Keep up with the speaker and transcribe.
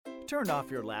Turn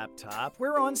off your laptop.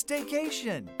 We're on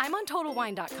staycation. I'm on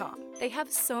TotalWine.com. They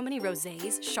have so many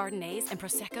rosés, chardonnays, and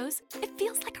proseccos. It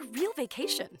feels like a real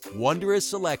vacation. Wondrous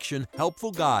selection,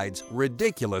 helpful guides,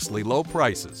 ridiculously low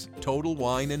prices. Total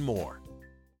Wine and more.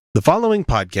 The following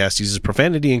podcast uses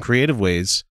profanity in creative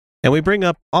ways, and we bring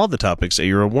up all the topics that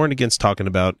you are warned against talking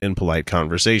about in polite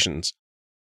conversations.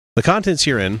 The contents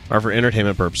herein are for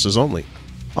entertainment purposes only.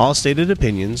 All stated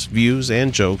opinions, views,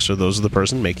 and jokes are those of the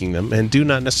person making them and do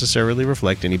not necessarily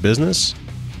reflect any business,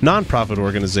 non-profit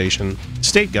organization,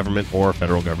 state government, or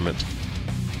federal government.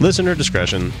 Listener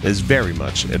discretion is very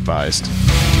much advised.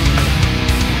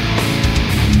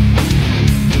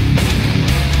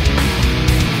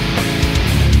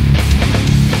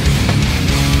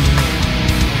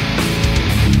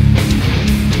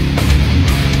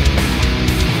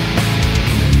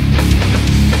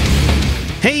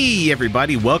 Hey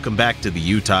everybody, welcome back to the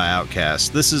Utah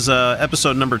Outcast. This is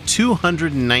episode number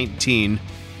 219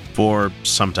 for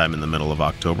sometime in the middle of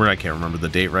October. I can't remember the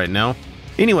date right now.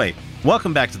 Anyway,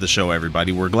 welcome back to the show,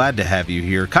 everybody. We're glad to have you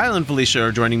here. Kyle and Felicia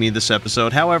are joining me this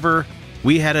episode. However,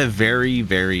 we had a very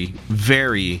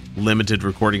limited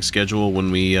recording schedule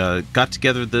when we got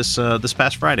together this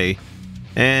past Friday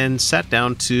and sat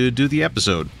down to do the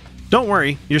episode. Don't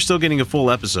worry, you're still getting a full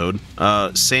episode.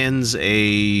 Sans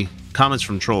a comments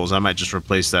from trolls. I might just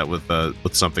replace that with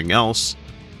something else.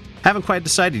 Haven't quite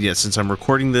decided yet since I'm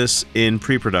recording this in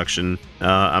pre-production.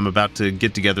 I'm about to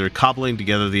get together, cobbling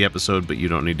together the episode, but you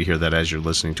don't need to hear that as you're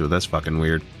listening to it. That's fucking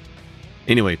weird.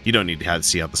 Anyway, you don't need to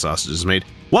see how the sausage is made.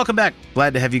 Welcome back.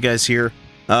 Glad to have you guys here.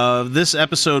 This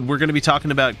episode, we're going to be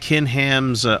talking about Ken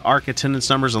Ham's ARC attendance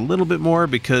numbers a little bit more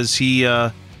because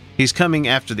he's coming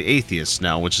after the atheists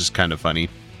now, which is kind of funny.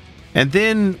 And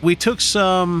then we took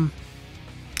some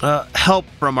help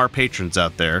from our patrons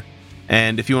out there.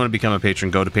 And if you want to become a patron,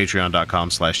 go to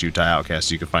patreon.com/Utah Outcast.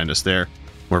 You can find us there.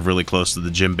 We're really close to the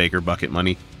Jim Baker bucket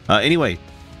money. Anyway,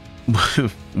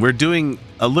 we're doing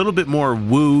a little bit more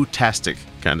woo-tastic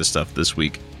kind of stuff this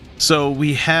week. So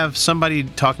we have somebody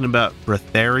talking about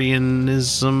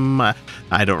breatharianism.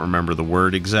 I don't remember the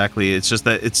word exactly. It's just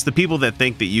that it's the people that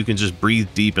think that you can just breathe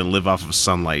deep and live off of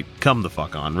sunlight. Come the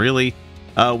fuck on, really?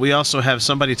 We also have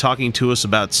somebody talking to us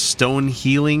about stone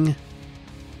healing,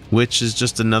 which is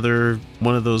just another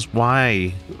one of those,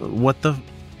 why? What the?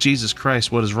 Jesus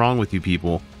Christ, what is wrong with you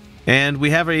people? And we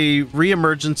have a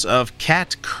reemergence of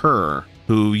Kat Kerr,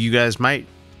 who you guys might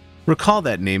recall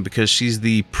that name because she's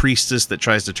the priestess that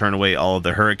tries to turn away all of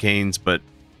the hurricanes, but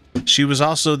she was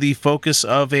also the focus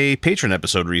of a patron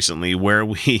episode recently where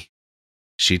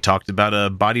she talked about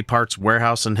a body parts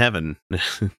warehouse in heaven.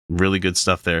 Really good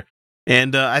stuff there.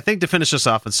 And I think to finish us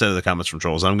off, instead of the comments from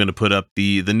trolls, I'm going to put up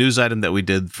the news item that we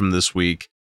did from this week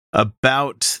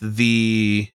about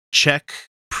the Czech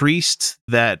priest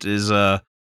that is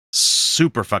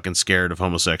super fucking scared of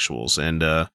homosexuals. And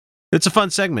it's a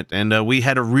fun segment. And we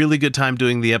had a really good time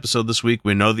doing the episode this week.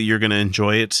 We know that you're going to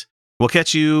enjoy it. We'll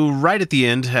catch you right at the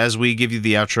end as we give you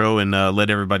the outro and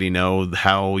let everybody know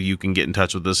how you can get in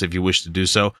touch with us if you wish to do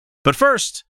so. But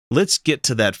first, let's get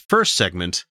to that first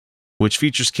segment, which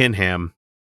features Ken Ham,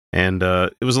 and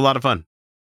it was a lot of fun.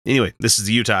 Anyway, this is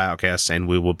the Utah Outcast, and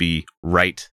we will be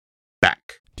right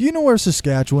back. Do you know where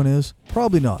Saskatchewan is?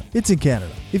 Probably not. It's in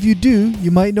Canada. If you do,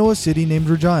 you might know a city named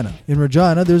Regina. In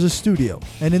Regina, there's a studio.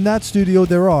 And in that studio,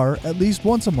 there are, at least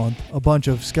once a month, a bunch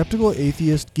of skeptical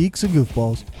atheist geeks and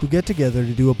goofballs who get together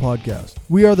to do a podcast.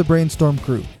 We are the Brainstorm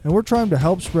Crew, and we're trying to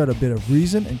help spread a bit of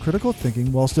reason and critical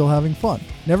thinking while still having fun.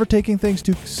 Never taking things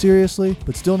too seriously,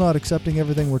 but still not accepting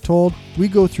everything we're told, we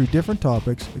go through different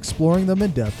topics, exploring them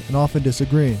in depth, and often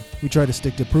disagreeing. We try to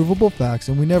stick to provable facts,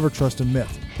 and we never trust a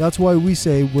myth. That's why we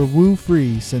say we're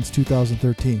woo-free since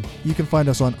 2013. You can find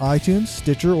us on iTunes,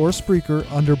 Stitcher, or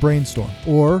Spreaker under Brainstorm,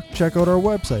 or check out our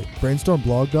website,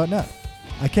 brainstormblog.net.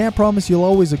 I can't promise you'll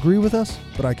always agree with us,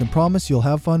 but I can promise you'll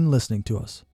have fun listening to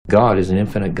us. God is an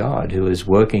infinite God who is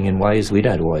working in ways we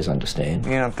don't always understand.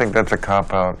 You don't think that's a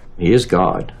cop-out? He is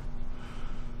God.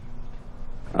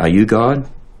 Are you God?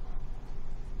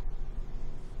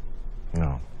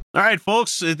 No. All right,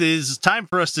 folks, it is time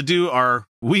for us to do our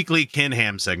weekly Ken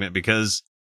Ham segment because,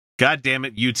 God damn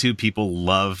it, YouTube people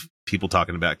love people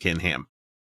talking about Ken Ham.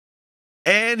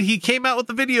 And he came out with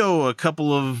the video a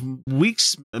couple of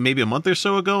weeks, maybe a month or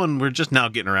so ago, and we're just now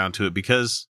getting around to it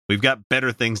because we've got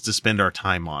better things to spend our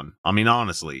time on. I mean,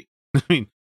 honestly.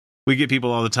 We get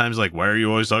people all the time like, why are you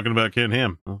always talking about Ken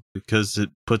Ham? Well, because it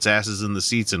puts asses in the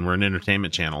seats and we're an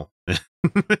entertainment channel.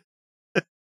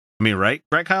 I mean, right,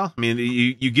 Kyle? I mean,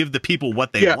 you give the people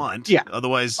what they want. Yeah.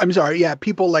 Otherwise, I'm sorry. Yeah,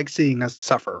 people like seeing us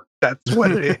suffer. That's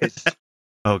what it is.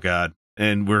 Oh God.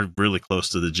 and we're really close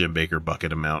to the Jim Baker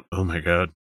bucket amount. Oh my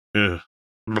god. Ugh.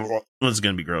 This is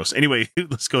going to be gross. Anyway,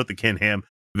 let's go with the Ken Ham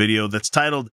video that's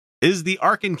titled, "Is the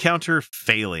Ark Encounter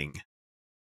Failing?"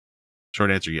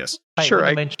 Short answer, yes. Hey, Sure,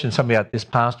 I mentioned something about this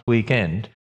past weekend.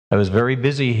 I was very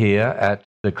busy here at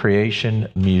the Creation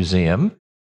Museum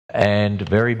and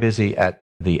very busy at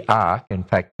the Ark. In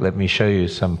fact, let me show you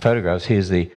some photographs. Here's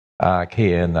the Ark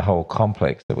here and the whole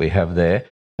complex that we have there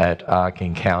at Ark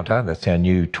Encounter. That's our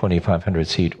new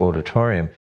 2,500-seat auditorium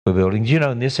we're building. You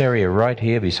know, in this area right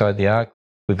here beside the Ark,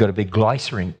 we've got a big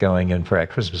glice rink going in for our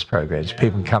Christmas programs.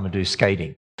 People can come and do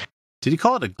skating. Did he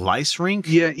call it a glice rink?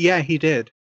 Yeah, he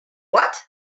did. What?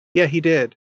 Yeah, he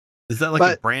did. Is that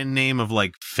like a brand name of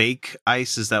like fake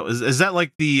ice? Is that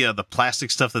like the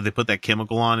plastic stuff that they put that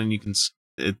chemical on and you can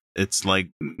it's like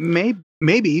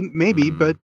maybe,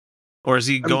 but or is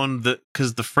he going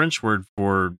because the French word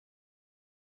for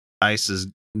ice is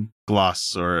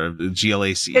gloss or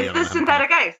GLACE? It's the synthetic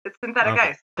ice. It's synthetic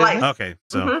ice. Glice. Okay,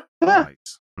 so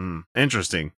glice.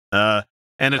 Interesting. And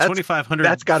a 2,500.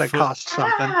 That's got to cost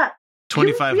something.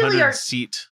 2,500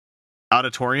 seat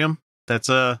auditorium. That's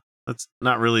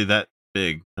not really that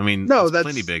big. I mean, that's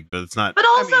plenty big, but it's not. But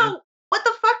also, what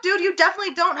the fuck, dude? You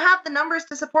definitely don't have the numbers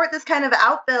to support this kind of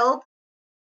outbuild.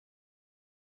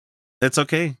 It's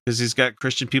okay because he's got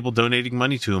Christian people donating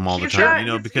money to him all the time.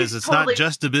 You know, because it's totally, not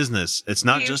just a business. It's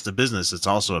not just a business. It's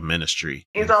also a ministry.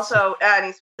 He's also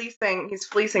and he's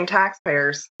fleecing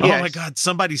taxpayers. Oh my God!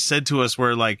 Somebody said to us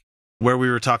where we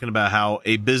were talking about how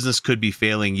a business could be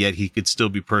failing, yet he could still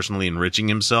be personally enriching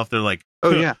himself. They're like,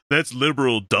 "Oh yeah, that's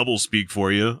liberal doublespeak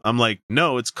for you." I'm like,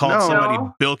 "No, it's called somebody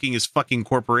bilking his fucking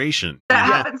corporation." That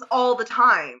happens all the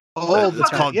time.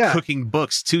 It's called cooking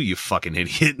books too. You fucking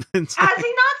idiot. Has he not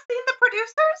seen the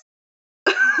producers?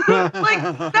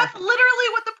 That's literally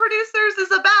what the producers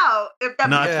is about. If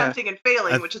that's attempting and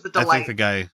failing, which is a delight.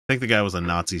 I think the guy was a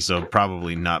Nazi, so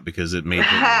probably not because it made. You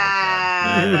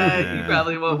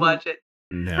probably won't watch it.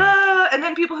 No. And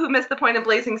then people who miss the point in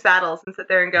Blazing Saddles and sit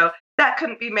there and go, "That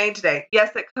couldn't be made today."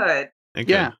 Yes, it could.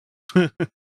 Yeah.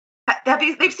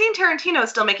 They've seen Tarantino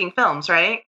still making films,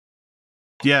 right?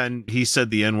 Yeah, and he said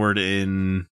the N-word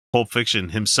in Pulp Fiction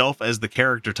himself as the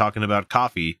character talking about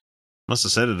coffee. Must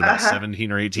have said it about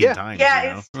 17 or 18 times.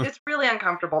 Yeah, it's really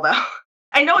uncomfortable though.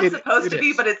 I know it's supposed to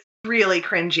be, but it's really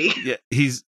cringy.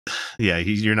 Yeah,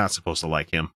 you're not supposed to like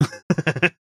him.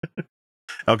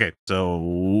 Okay,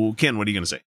 so Ken, what are you going to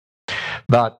say?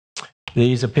 But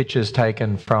these are pictures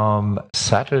taken from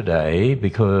Saturday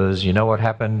because you know what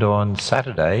happened on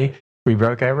Saturday? We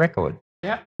broke our record.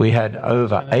 Yeah. We had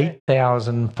over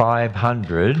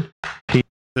 8,500 people.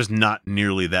 There's not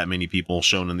nearly that many people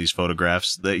shown in these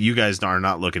photographs that you guys are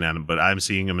not looking at them, but I'm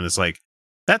seeing them and it's like,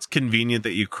 that's convenient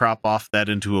that you crop off that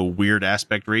into a weird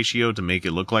aspect ratio to make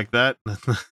it look like that.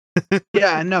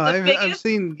 Yeah, no, I've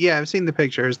seen the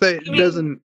pictures.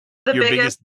 The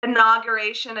biggest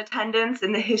inauguration attendance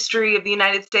in the history of the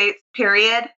United States,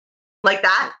 period. Like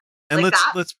that. And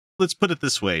let's put it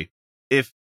this way.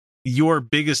 If your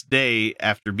biggest day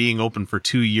after being open for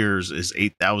 2 years is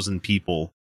 8,000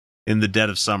 people in the dead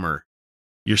of summer,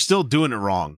 you're still doing it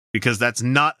wrong because that's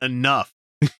not enough.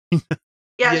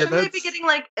 Shouldn't they be getting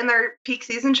in their peak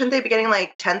season? Shouldn't they be getting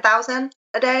 10,000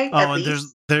 a day? Oh, and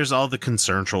there's all the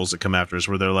concern trolls that come after us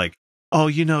where they're like,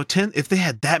 "Oh, 10 if they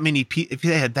had that many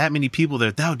people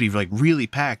there, that would be really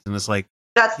packed." And it's like,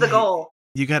 that's the goal.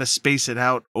 You got to space it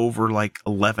out over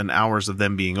 11 hours of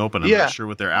them being open. I'm not sure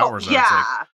what their hours are.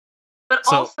 Yeah. But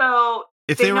also,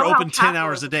 if they were open 10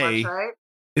 hours a day,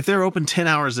 if they're open 10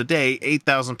 hours a day,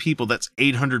 8,000 people, that's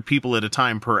 800 people at a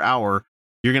time per hour.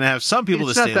 You're going to have some people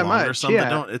that stay longer, some that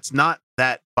don't. It's not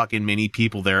that fucking many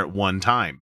people there at one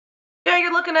time. Yeah,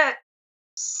 you're looking at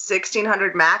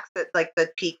 1,600 max at the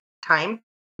peak time.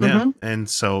 Yeah. And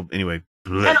so anyway.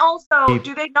 And also,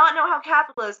 do they not know how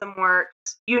capitalism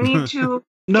works? You need to.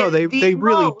 No, they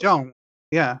really don't.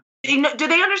 Yeah. Do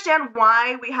they understand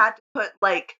why we had to put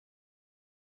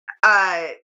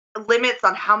limits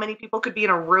on how many people could be in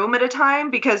a room at a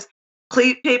time? Because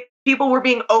people were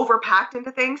being overpacked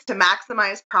into things to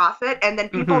maximize profit, and then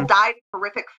people died in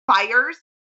horrific fires.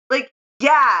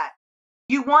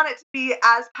 You want it to be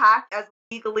as packed as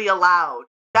legally allowed.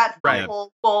 That's the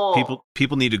whole goal.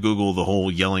 People need to Google the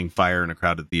whole yelling fire in a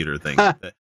crowded theater thing.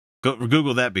 Go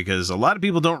Google that because a lot of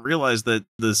people don't realize that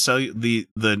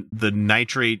the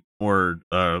nitrate or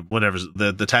whatever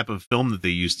the type of film that they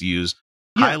used to use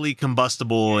highly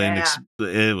combustible and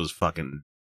it was fucking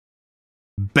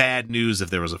bad news if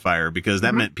there was a fire, because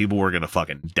that meant people were going to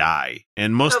fucking die.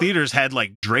 And most theaters had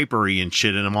like drapery and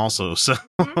shit in them also. So,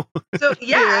 so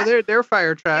they're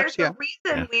fire traps. There's a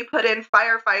reason we put in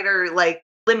firefighter like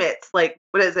limits. Like,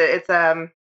 what is it? It's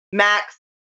max.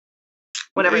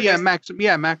 Whatever.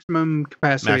 Maximum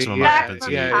capacity. Maximum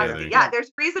occupancy. Yeah, there's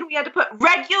a reason we had to put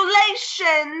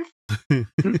regulations in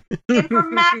for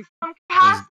maximum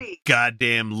capacity.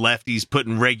 Goddamn lefties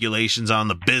putting regulations on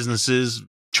the businesses,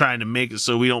 trying to make it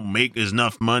so we don't make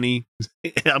enough money.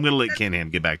 I'm going to let Ken Ham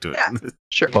get back to it. Yeah.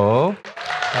 Sure.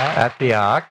 At the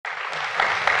Ark.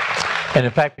 And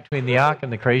in fact, between the Ark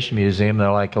and the Creation Museum, there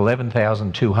are like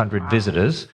 11,200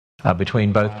 visitors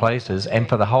between both places. And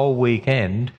for the whole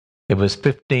weekend, it was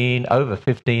over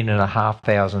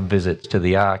 15,500 visits to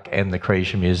the Ark and the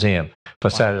Creation Museum for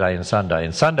Saturday and Sunday.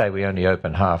 And Sunday, we only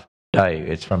open half day.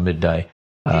 It's from midday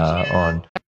on.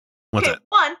 What's that?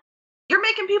 One, you're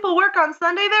making people work on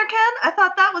Sunday there, Ken? I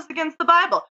thought that was against the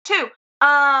Bible. Two,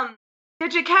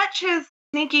 did you catch his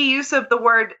sneaky use of the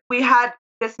word, we had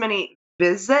this many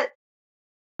visits?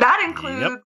 That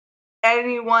includes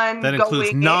anyone that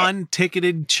includes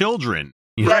non-ticketed children.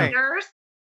 Vendors,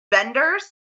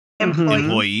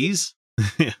 employees.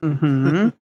 Mm-hmm.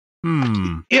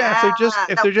 Yeah,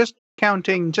 if they're just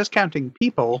counting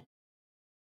people.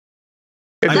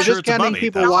 If they're just counting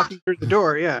people walking through the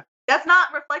door, that's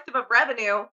not reflective of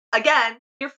revenue. Again,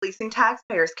 you're fleecing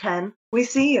taxpayers, Ken. We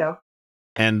see you.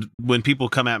 And when people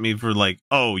come at me for like,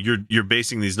 oh, you're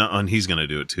basing these and he's going to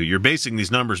do it too. You're basing these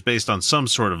numbers based on some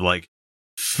sort of like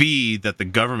fee that the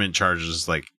government charges.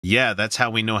 Like, yeah, that's how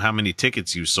we know how many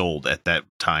tickets you sold at that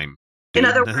time. In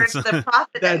other words, the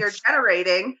profit that you're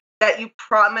generating that you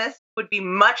promised would be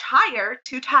much higher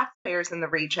to taxpayers in the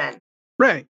region.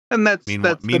 Right. And that's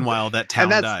meanwhile that town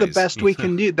dies. And that's the best we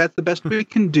can do. That's the best we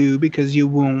can do because you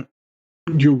won't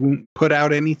put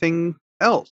out anything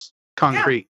else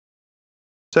concrete.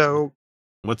 So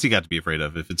what's he got to be afraid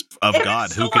of if it's of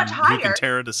God who can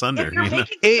tear it asunder?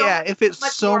 If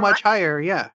it's so much higher,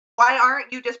 why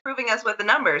aren't you disproving us with the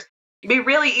numbers? It'd be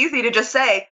really easy to just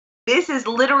say, this is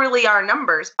literally our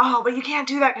numbers. Oh, but you can't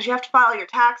do that because you have to file your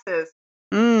taxes.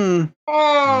 And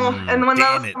when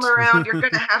those come around, you're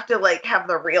going to have to like have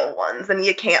the real ones, and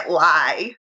you can't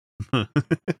lie.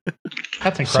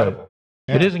 That's incredible.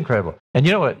 It is incredible. And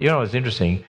you know what? What's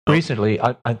interesting? Recently,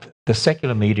 the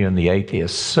secular media and the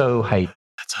atheists so hate.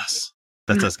 That's us.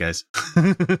 That's us, guys.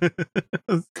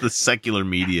 The secular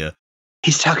media.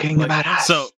 He's talking about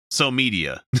us. So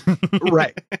media.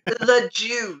 Right. The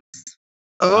Jews.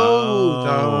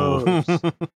 Oh,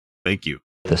 those. Thank you.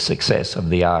 The success of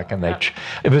the Ark, and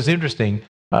it was interesting.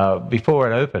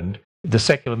 Before it opened, the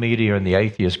secular media and the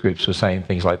atheist groups were saying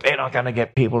things like, "They're not going to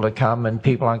get people to come, and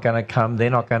people aren't going to come.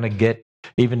 They're not going to get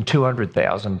even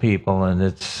 200,000 people." And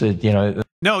it's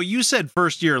No, you said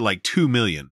first year like 2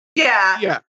 million.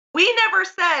 Yeah. We never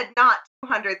said not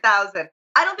 200,000.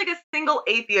 I don't think a single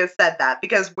atheist said that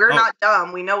because we're not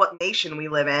dumb. We know what nation we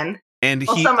live in. And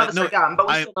some of us are dumb, but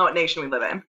we still know what nation we live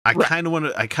in. I kind of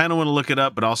want to look it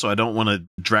up, but also I don't want to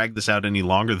drag this out any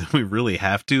longer than we really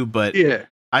have to. But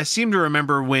I seem to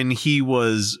remember when he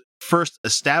was first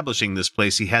establishing this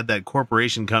place, he had that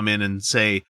corporation come in and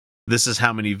say, this is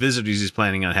how many visitors he's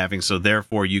planning on having, so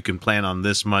therefore you can plan on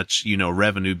this much,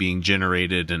 revenue being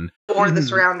generated and or the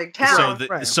surrounding town,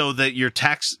 so that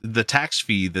the tax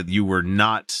fee that you were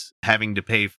not having to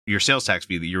pay, your sales tax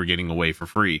fee that you were getting away for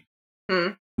free,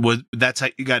 that's how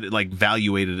you got it like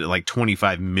valuated at like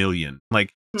 25 million.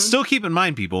 Like, still keep in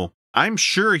mind, people, I'm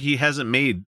sure he hasn't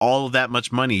made all of that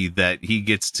much money that he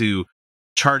gets to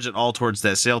charge it all towards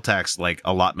that sale tax like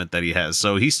allotment that he has.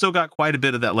 So he's still got quite a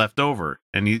bit of that left over,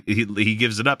 and he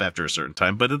gives it up after a certain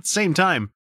time. But at the same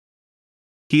time,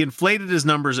 he inflated his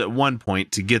numbers at one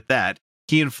point to get that.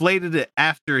 He inflated it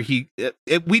after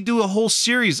we do a whole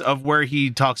series of where he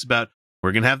talks about,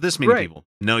 we're going to have this many people.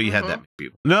 No, you had that many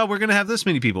people. No, we're going to have this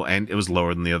many people. And it was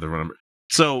lower than the other number.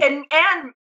 So, and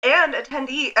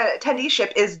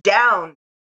attendeeship is down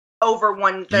over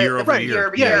year over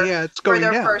year. Yeah, it's going for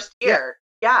their down. First year.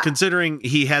 Yeah. Considering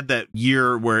he had that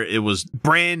year where it was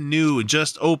brand new and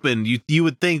just opened, you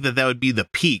would think that would be the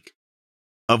peak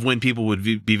of when people would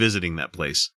be visiting that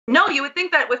place. No, you would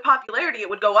think that with popularity it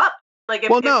would go up. Like if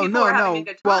people were having a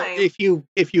good time. Well,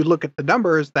 if you look at the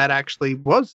numbers, that actually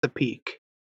was the peak.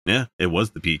 Yeah, it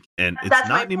was the peak, and it's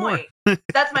not anymore.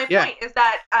 That's my point. Is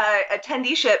that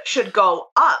attendeeship should go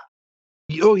up.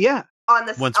 Oh yeah. On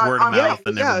the once word of mouth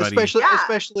and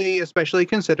everybody, especially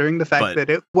considering the fact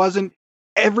that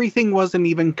everything wasn't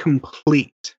even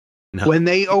complete. No. When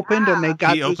they opened and they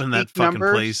got he opened that fucking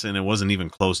place and it wasn't even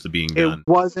close to being done. It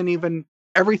wasn't even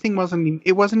everything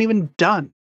wasn't even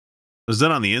done. It was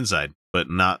done on the inside, but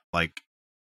not like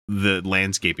the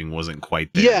landscaping wasn't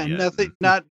quite there. Yeah, yet. nothing.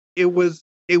 Not it was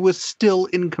still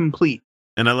incomplete.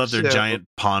 And I love their giant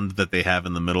pond that they have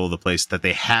in the middle of the place that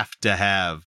they have to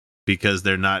have because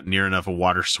they're not near enough a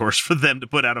water source for them to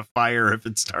put out a fire if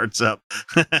it starts up.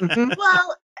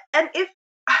 Well, and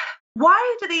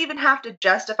why do they even have to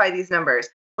justify these numbers?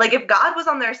 Like, if God was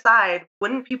on their side,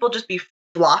 wouldn't people just be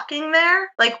flocking there?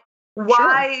 Like,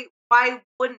 why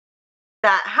wouldn't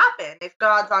that happen if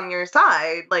God's on your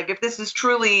side? Like, if this is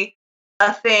truly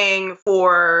a thing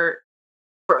for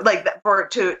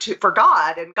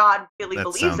God, and God really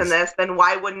believes in this, then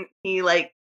why wouldn't he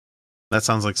like? That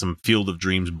sounds like some Field of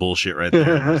Dreams bullshit right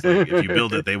there. It's like, if you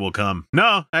build it, they will come.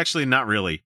 No, actually, not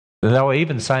really. They were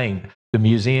even saying the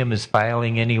museum is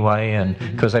failing anyway, and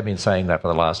because they've been saying that for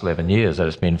the last 11 years, that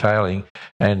it's been failing,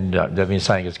 and they've been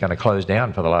saying it's going to close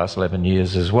down for the last 11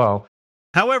 years as well.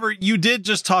 However, you did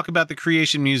just talk about the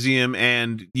Creation Museum,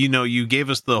 and you gave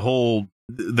us the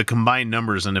combined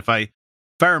numbers, and if I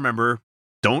remember,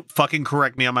 don't fucking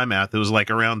correct me on my math, it was like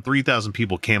around 3,000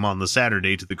 people came on the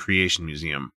Saturday to the Creation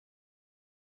Museum.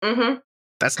 Mm-hmm.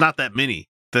 That's not that many.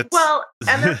 Well,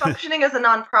 and they're functioning as a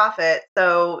nonprofit,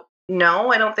 so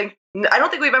no, I don't think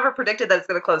we've ever predicted that it's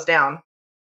going to close down.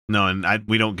 No, and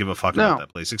we don't give a fuck about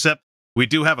that place, except we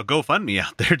do have a GoFundMe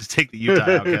out there to take the Utah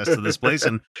Outcast to this place,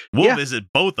 and we'll visit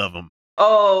both of them.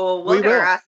 Oh, we'll get our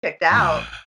ass kicked out.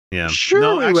 Yeah,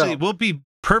 sure. Actually, we'll be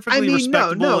perfectly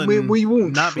respectable. We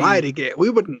wouldn't try to get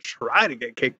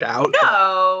kicked out.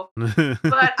 No,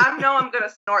 but I'm gonna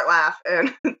snort laugh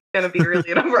and it's gonna be really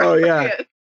inappropriate. Oh yeah.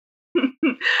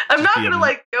 I'm not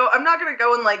gonna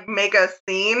go and like make a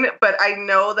scene, but I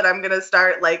know that I'm gonna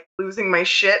start like losing my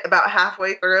shit about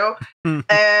halfway through,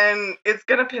 and it's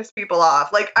gonna piss people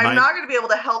off. Like, I'm not gonna be able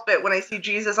to help it when I see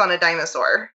Jesus on a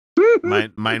dinosaur.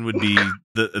 Mine would be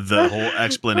the whole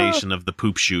explanation of the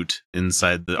poop chute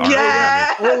inside the ark.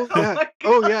 Yeah.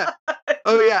 Oh yeah.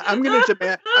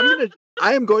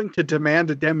 I am going to demand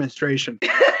a demonstration.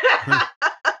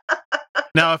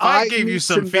 Now, if I gave you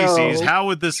some feces, how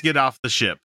would this get off the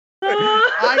ship?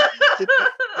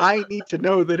 I need to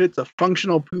know that it's a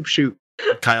functional poop chute.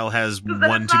 Kyle has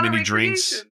one too many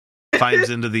drinks, climbs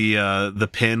into the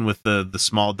pin with the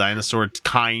small dinosaur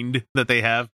kind that they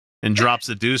have, and drops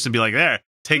a deuce and be like, there,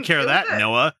 take care of that,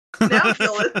 Noah. Now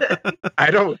deal with it. I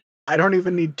don't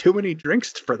even need too many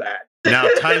drinks for that. Now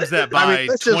times that by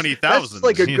 20,000. That's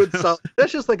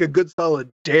just like a good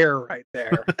solid dare right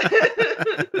there.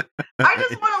 I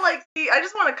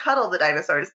just want to cuddle the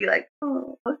dinosaurs. Be like,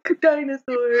 oh, a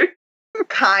dinosaur.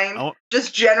 Kind.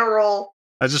 Just general.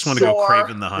 I just want to go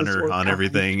Craven the Hunter on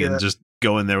everything and just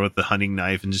go in there with the hunting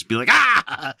knife and just be like,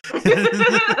 ah!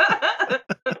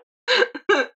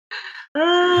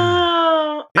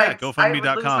 Yeah,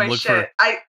 GoFundMe.com. Look for.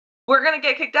 We're gonna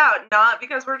get kicked out, not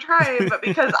because we're trying, but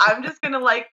because I'm just gonna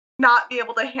like not be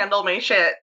able to handle my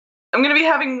shit. I'm gonna be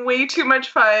having way too much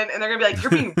fun, and they're gonna be like,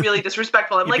 "You're being really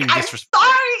disrespectful." I'm like, "I'm sorry,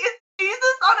 it's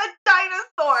Jesus on a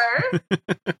dinosaur."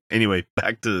 Anyway,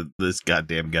 back to this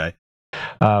goddamn guy.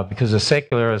 Because the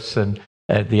secularists and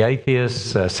the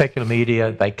atheists, secular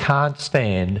media, they can't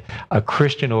stand a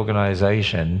Christian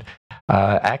organization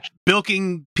actually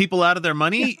bilking people out of their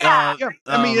money. Yeah.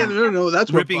 I mean, no, that's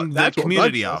ripping the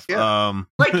community off. Yeah.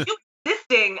 Like you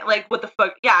existing, like what the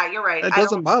fuck? Yeah, you're right. That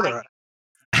doesn't bother us.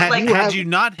 Had you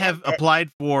not have applied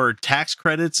for tax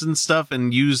credits and stuff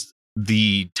and used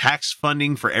the tax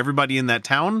funding for everybody in that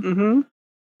town,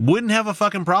 wouldn't have a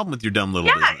fucking problem with your dumb little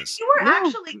business. If you were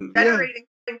actually generating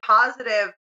something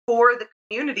positive for the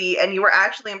community and you were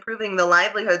actually improving the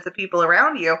livelihoods of people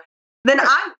around you, then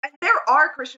there are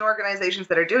Christian organizations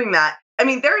that are doing that. I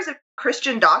mean, there is a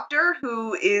Christian doctor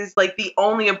who is like the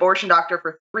only abortion doctor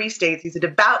for 3 states. He's a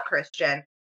devout Christian,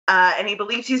 and he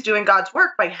believes he's doing God's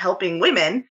work by helping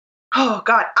women. Oh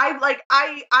God, I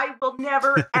will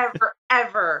never ever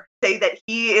ever say that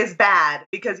he is bad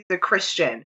because he's a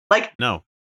Christian. Like, no,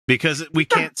 because we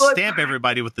can't stamp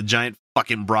everybody with the giant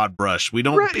fucking broad brush. We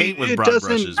don't paint with broad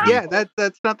brushes. Yeah,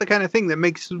 that's not the kind of thing that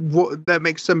makes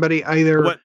somebody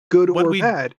either good or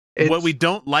bad. What we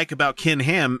don't like about Ken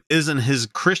Ham isn't his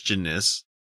Christianness.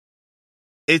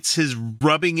 It's his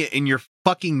rubbing it in your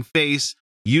fucking face,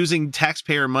 using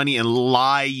taxpayer money and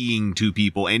lying to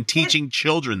people and teaching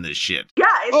children this shit. Yeah.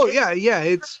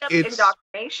 It's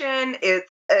indoctrination. It's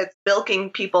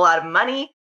bilking people out of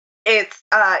money. It's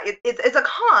a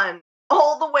con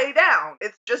all the way down.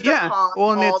 It's just a con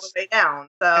all the way down.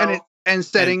 So and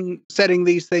setting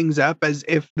these things up as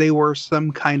if they were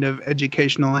some kind of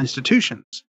educational institutions.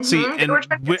 See, and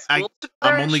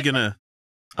I'm only gonna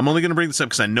I'm only going to bring this up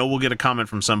because I know we'll get a comment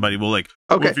from somebody. We'll Okay.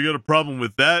 well, if you got a problem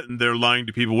with that and they're lying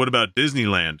to people, what about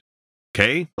Disneyland?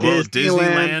 Okay. Well,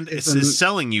 Disneyland is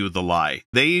selling you the lie.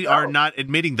 They are not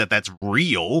admitting that that's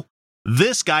real.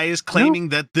 This guy is claiming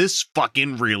that this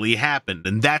fucking really happened,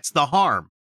 and that's the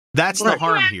harm. That's the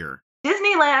harm here.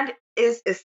 Disneyland is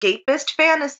escapist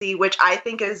fantasy, which I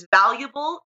think is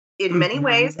valuable in many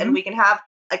ways, and we can have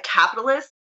a capitalist,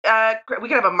 we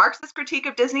can have a Marxist critique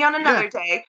of Disney on another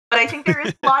day, but I think there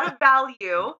is a lot of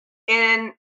value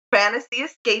in fantasy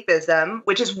escapism,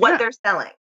 which is what they're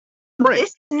selling. Right. This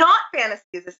is not fantasy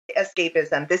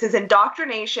escapism. This is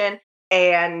indoctrination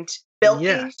and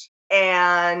filthy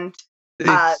and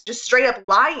just straight up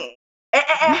lying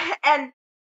and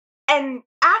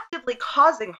actively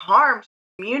causing harm to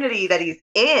the community that he's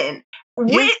in. And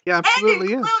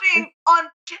including on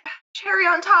cherry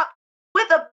on top with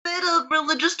a bit of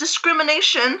religious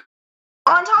discrimination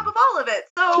on top of all of it.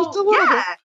 So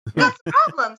got some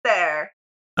problems there.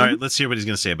 All right, let's hear what he's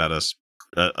going to say about us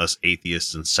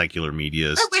atheists and secular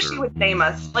medias. I wish he would name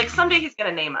us. Like someday he's going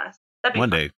to name us. That'd be one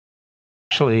fun. day.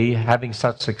 Actually having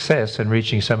such success and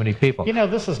reaching so many people.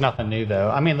 This is nothing new,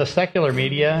 though. I mean, the secular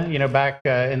media, back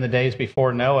in the days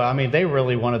before Noah, I mean, they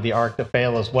really wanted the ark to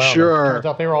fail as well. Sure. It turns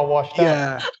out they were all washed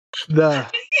out. Did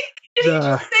he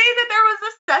just say that there was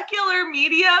a secular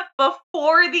media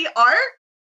before the ark?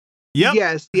 Yep.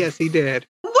 Yes, he did.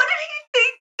 What did he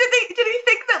think? Did he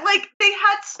think that like they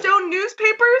had stone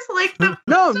newspapers? Like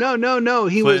No.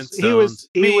 He was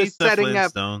setting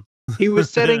up. He was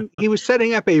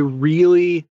setting up a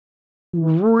really,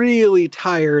 really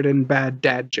tired and bad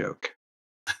dad joke.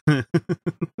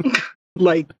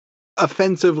 Like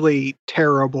offensively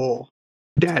terrible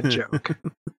dad joke.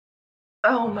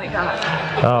 Oh my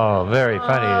god. Oh, very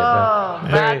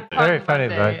funny. Very funny,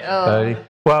 buddy.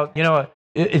 Well,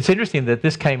 it's interesting that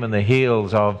this came in the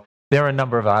heels of, there are a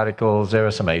number of articles, there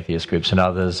are some atheist groups and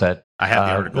others that I have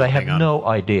the article. They have no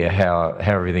idea how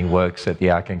everything works at the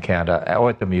Ark Encounter or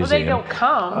at the museum. Well, they don't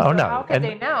come. Oh, no. How can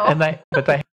they know? But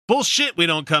they bullshit. We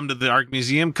don't come to the Ark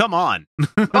Museum. Come on.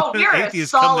 Oh, you're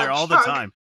atheists a solid come there all chunk. the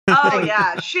time. Oh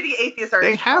yeah, shitty atheists are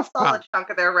a solid chunk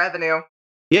of their revenue.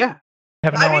 Yeah.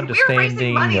 Have no understanding. We're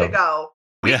raising money to go.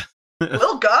 Yeah.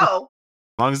 We'll go.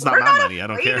 As long as it's not my money, I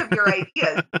don't care. We're not afraid of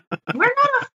your ideas. We're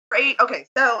not afraid. Okay,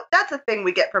 so that's a thing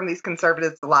we get from these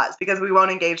conservatives a lot, is because we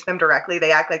won't engage them directly.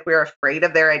 They act like we're afraid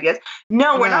of their ideas.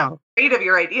 No, we're not afraid of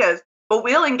your ideas, but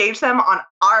we'll engage them on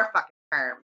our fucking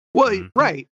terms. Well,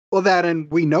 right. Well, and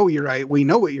we know you're right. We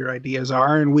know what your ideas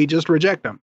are, and we just reject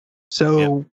them.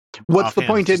 So, what's the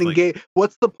point in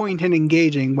What's the point in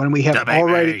engaging when we have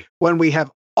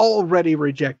already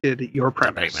rejected your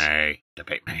premise?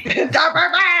 Debate me.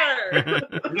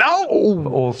 No.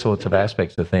 All sorts of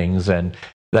aspects of things, and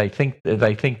they think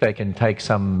they can take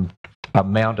some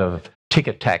amount of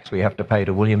ticket tax we have to pay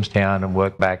to Williamstown and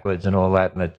work backwards and all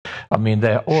that. And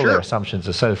their assumptions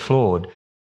are so flawed.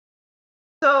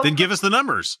 So then give us the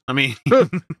numbers. I mean,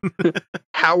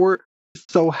 how are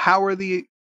the?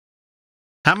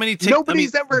 How many?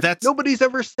 Nobody's ever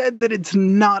said that it's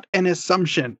not an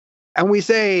assumption, and we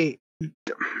say,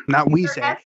 not we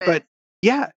say, but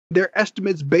yeah, they're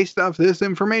estimates based off this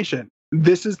information.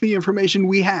 This is the information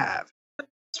we have.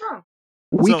 What's wrong?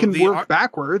 We can work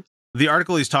backwards. The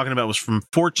article he's talking about was from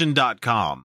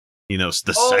Fortune.com. The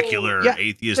secular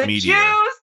atheist media.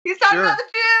 Jews. He's talking about the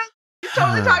Jews. He's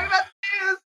totally talking about the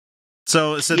Jews.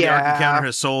 So it said the Ark Encounter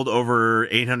has sold over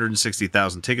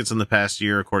 860,000 tickets in the past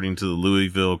year, according to the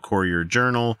Louisville Courier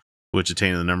Journal, which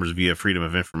attained the numbers via Freedom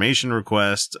of Information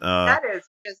request. That is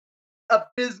just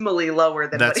abysmally lower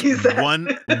than what he said.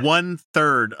 one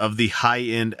third of the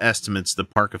high-end estimates the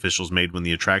park officials made when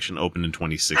the attraction opened in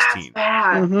 2016. That's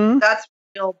bad. Mm-hmm. That's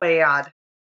real bad.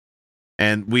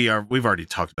 And we've already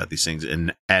talked about these things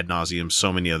in ad nauseum.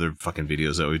 So many other fucking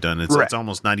videos that we've done. It's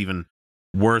almost not even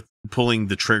worth pulling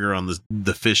the trigger on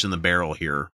the fish in the barrel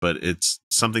here. But it's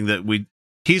something that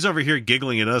he's over here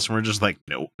giggling at us, and we're just like,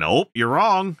 nope, you're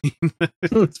wrong.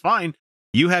 It's fine.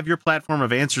 You have your platform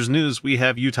of Answers News. We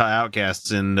have Utah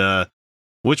Outcasts, and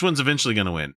which one's eventually going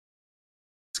to win?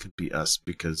 It's going to be us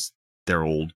because they're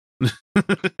old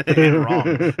and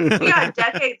wrong. We got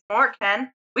decades more,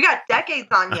 Ken. We got decades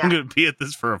on you. I'm going to be at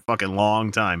this for a fucking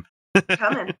long time.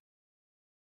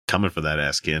 Coming for that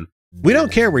ass, Ken. We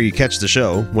don't care where you catch the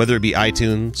show, whether it be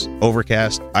iTunes,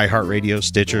 Overcast, iHeartRadio,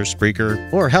 Stitcher,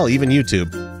 Spreaker, or hell, even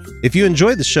YouTube. If you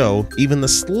enjoy the show, even the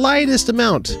slightest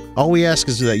amount, all we ask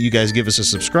is that you guys give us a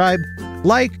subscribe,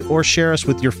 like, or share us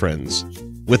with your friends.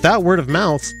 Without word of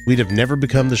mouth, we'd have never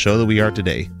become the show that we are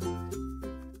today.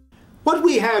 What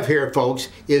we have here, folks,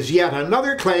 is yet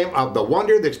another claim of the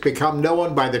wonder that's become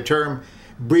known by the term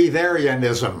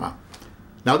breatharianism.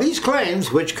 Now, these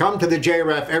claims, which come to the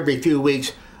JREF every few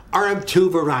weeks, are of two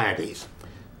varieties.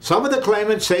 Some of the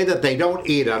claimants say that they don't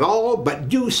eat at all, but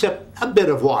do sip a bit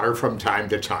of water from time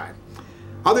to time.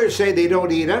 Others say they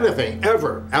don't eat anything,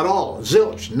 ever, at all,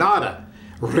 zilch, nada,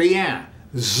 rien,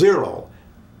 zero,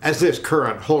 as this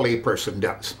current holy person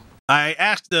does. I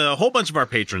asked a whole bunch of our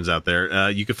patrons out there.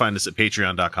 You can find us at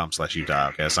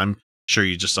patreon.com/UtahOutcast. I'm sure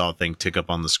you just saw a thing tick up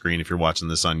on the screen if you're watching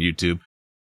this on YouTube,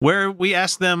 where we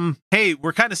asked them, hey,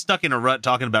 we're kind of stuck in a rut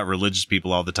talking about religious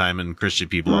people all the time and Christian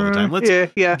people all the time. Let's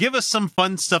give us some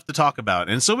fun stuff to talk about.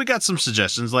 And so we got some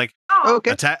suggestions like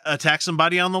attack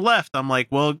somebody on the left. I'm like,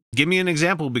 well, give me an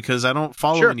example because I don't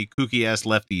follow any kooky ass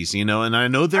lefties, you know, and I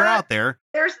know they're out there.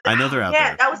 I know they're out there.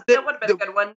 Yeah, that would have been a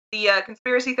good one. The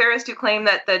conspiracy theorists who claim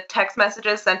that the text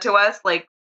messages sent to us, like,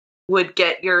 would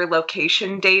get your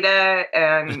location data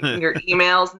and your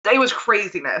emails. It was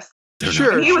craziness.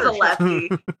 And he was a lefty.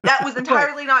 That was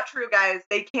entirely not true, guys.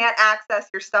 They can't access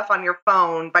your stuff on your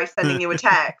phone by sending you a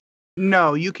text.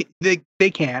 No, you can.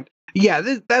 They can't.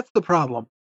 Yeah, that's the problem.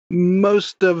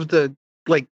 Most of the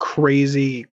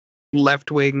crazy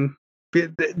left wing,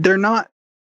 they're not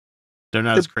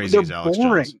as crazy as Alex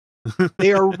boring. Jones.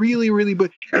 They are really, really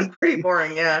pretty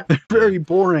boring. Yeah, they're very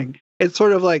boring. It's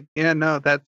sort of like, no,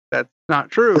 that's not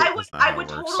true. I would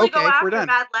totally go after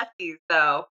bad lefties,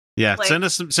 though. Yeah, send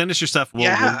us your stuff.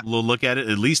 We'll look at it,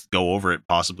 at least go over it,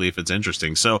 possibly if it's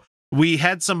interesting. So we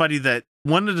had somebody that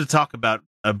wanted to talk about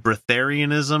a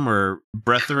breatharianism or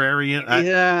breatharian.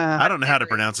 I don't know how to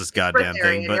pronounce this goddamn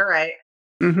thing, but you're right.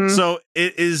 Mm-hmm. So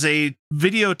it is a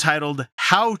video titled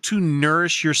 "How to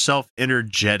Nourish Yourself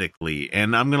Energetically,"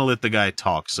 and I'm gonna let the guy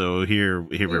talk. So here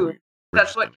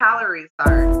that's what calories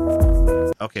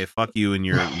are. Okay, fuck you and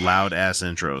your loud ass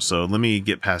intro. So let me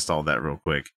get past all that real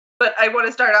quick. But I want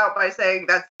to start out by saying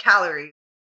that's calories.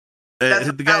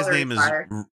 The guy's name is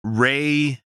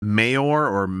Ray Mayor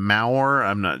or Maor.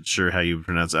 I'm not sure how you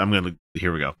pronounce it.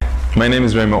 Here we go. My name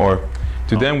is Ray Maor.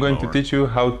 Today I'm going to teach you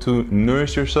how to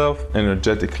nourish yourself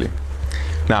energetically.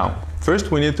 Now, first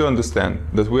we need to understand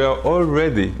that we are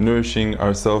already nourishing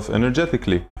ourselves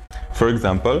energetically. For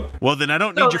example... Well, then I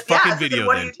don't need your fucking video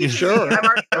then. Sure. I'm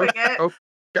already doing it.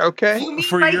 Okay.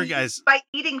 For your guys... By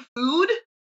eating food?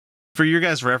 For your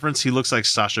guys' reference, he looks like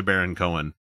Sacha Baron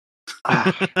Cohen.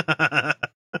 And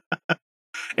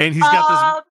he's got this...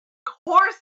 Of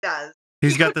course he does.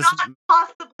 He could not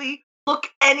possibly look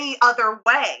any other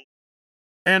way.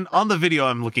 And on the video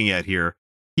I'm looking at here,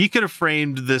 he could have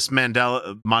framed this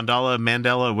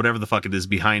mandala, whatever the fuck it is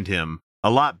behind him a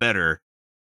lot better.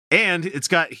 And it's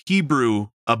got Hebrew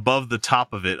above the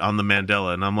top of it on the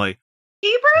mandala. And I'm like,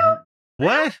 Hebrew?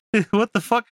 What? What the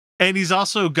fuck? And he's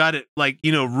also got it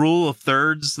rule of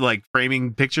thirds, like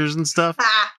framing pictures and stuff.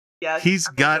 Yes. He's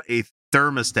got a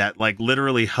thermostat, like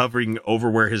literally hovering over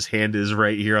where his hand is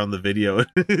right here on the video.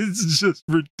 It's just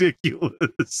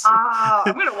ridiculous. Oh,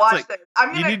 I'm gonna watch this.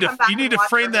 You need to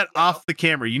frame that off the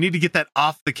camera. You need to get that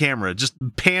off the camera. Just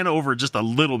pan over just a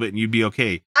little bit and you'd be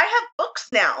okay. I have books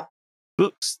now.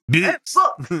 Books. I have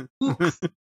books.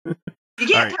 You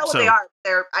can't tell what they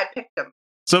are. I picked them.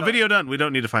 So video done. We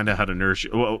don't need to find out how to nourish.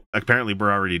 Well, apparently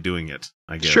we're already doing it,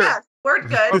 I guess. Sure. Yes, we're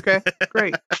good. Okay,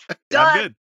 great. I'm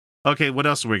good. Okay, what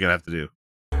else are we going to have to do?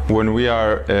 When we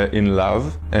are in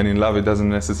love, and in love it doesn't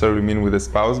necessarily mean with a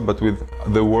spouse, but with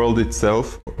the world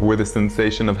itself, with a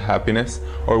sensation of happiness,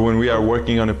 or when we are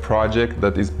working on a project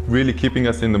that is really keeping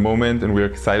us in the moment and we're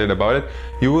excited about it,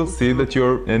 you will see that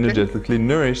you're energetically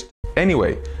nourished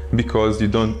anyway, because you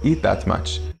don't eat that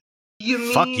much. You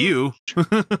mean... Fuck you.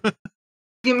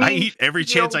 I eat every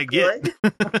chance I get.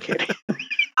 Okay,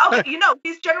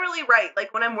 he's generally right.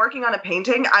 Like when I'm working on a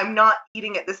painting, I'm not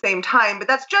eating at the same time, but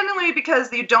that's generally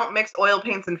because you don't mix oil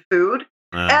paints and food.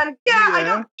 And I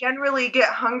don't generally get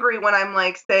hungry when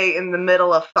I'm say in the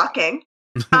middle of fucking.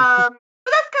 But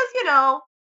that's because,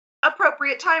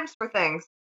 appropriate times for things.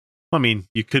 I mean,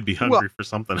 you could be hungry for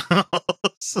something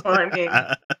else. Well, I mean,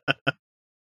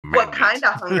 what kind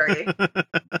of hungry?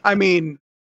 I mean,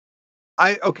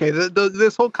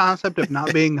 this whole concept of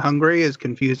not being hungry is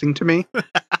confusing to me.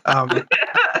 I'm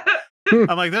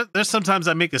like, there's sometimes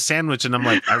I make a sandwich and I'm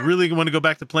like, I really want to go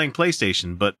back to playing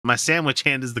PlayStation, but my sandwich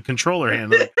hand is the controller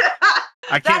hand. Like,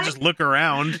 I can't just look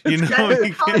around, That is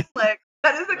a conflict.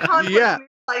 That is a conflict. Yeah.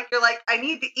 You're like, I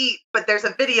need to eat, but there's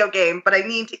a video game, but I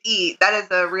need to eat. That is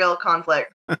a real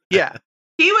conflict. Yeah.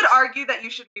 He would argue that you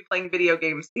should be playing video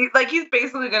games. He's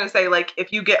basically going to say,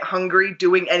 if you get hungry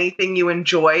doing anything you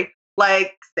enjoy,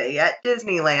 say at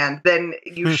Disneyland, then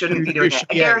you shouldn't be doing it.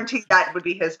 I guarantee that would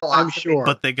be his philosophy. I'm sure.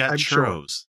 But they got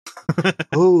churros.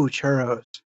 Ooh, churros.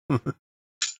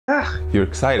 You're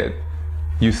excited.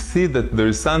 You see that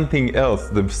there's something else.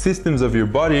 The systems of your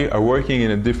body are working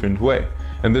in a different way.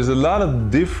 And there's a lot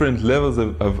of different levels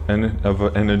of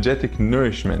energetic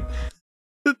nourishment.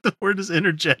 The word is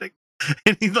energetic.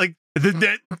 And he's like,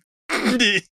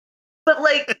 but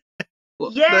like,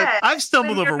 yeah. I've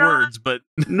stumbled over words, but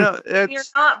no, you're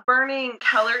not burning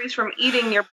calories from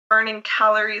eating. You're burning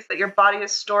calories that your body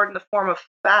has stored in the form of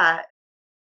fat.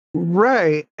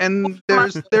 Right. And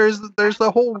there's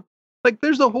the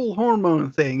whole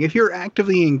hormone thing. If you're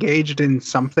actively engaged in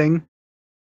something,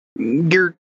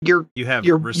 you have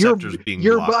receptors being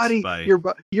blocked by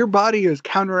your body is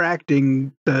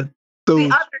counteracting those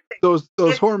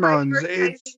hormones.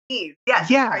 It's needs. Yes,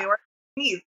 prioritizing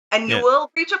needs. And you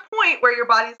will reach a point where your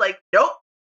body's like, nope,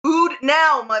 food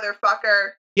now,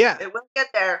 motherfucker. Yeah. It will get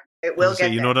there. It will get there.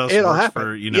 You know what else It'll works happen.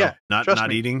 for,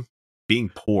 not eating? Being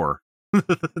poor.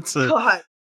 God.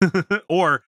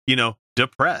 Or,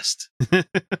 depressed.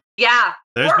 Yeah.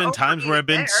 There's been times where I've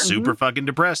been super fucking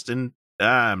depressed and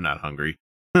I'm not hungry.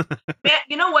 Man,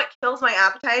 you know what kills my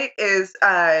appetite is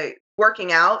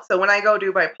working out. So when I go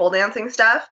do my pole dancing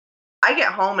stuff, I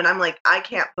get home and I'm like, I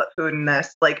can't put food in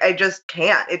this. Like, I just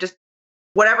can't. It just,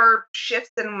 whatever shifts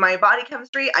in my body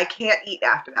chemistry, I can't eat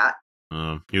after that.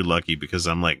 You're lucky because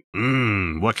I'm like,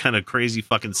 what kind of crazy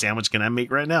fucking sandwich can I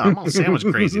make right now? I'm all sandwich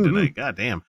crazy tonight. God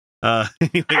damn.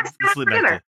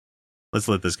 Anyway, let's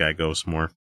let this guy go some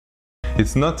more.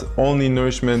 It's not only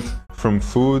nourishment from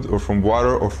food or from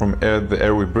water or from the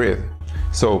air we breathe.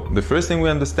 So the first thing we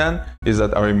understand is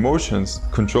that our emotions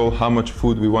control how much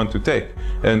food we want to take.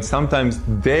 And sometimes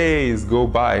days go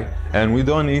by and we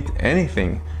don't eat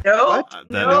anything. No.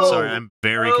 Sorry, I'm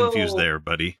very confused there,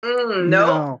 buddy.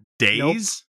 No.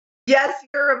 Days? Yes,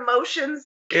 your emotions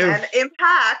can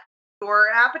impact your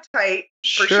appetite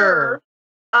for sure.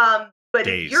 But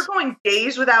if you're going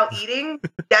days without eating,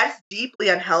 that's deeply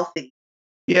unhealthy.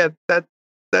 Yeah, that's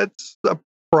a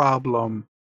problem.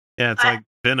 Yeah, it's like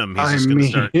Venom. He's just going to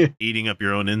start eating up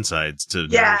your own insides to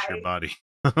nourish your body.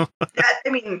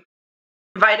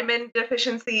 Vitamin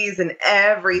deficiencies and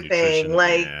everything.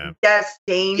 That's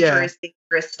dangerous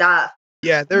stuff.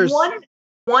 Yeah, there's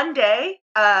one day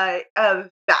of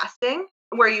fasting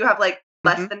where you have like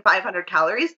less than 500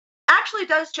 calories actually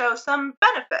does show some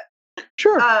benefit.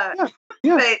 Sure.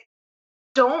 But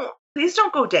please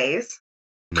don't go days.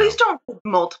 Please don't go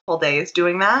multiple days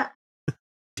doing that.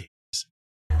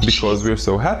 Because we're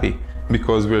so happy.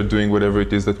 Because we're doing whatever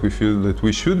it is that we feel that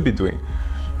we should be doing.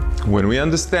 When we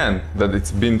understand that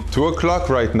it's been 2 o'clock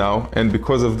right now, and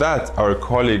because of that, our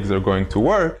colleagues are going to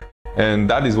work, and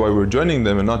that is why we're joining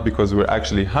them and not because we're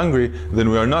actually hungry, then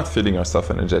we are not feeding ourselves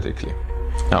energetically.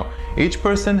 Now, each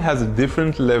person has a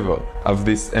different level of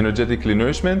this energetically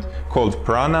nourishment called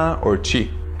prana or chi.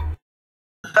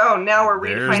 Oh, now we're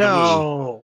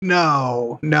redefining. No.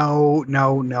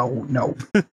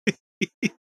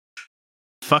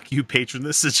 Fuck you, patron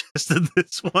that suggested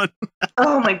this one.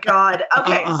 Oh my god.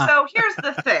 Okay, so here's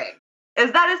the thing.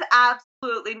 That is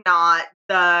absolutely not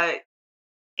the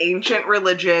ancient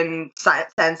religion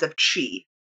sense of chi.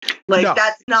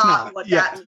 That's not what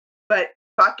that means. But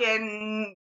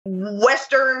fucking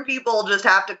Western people just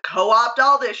have to co-opt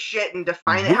all this shit and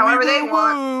define it however they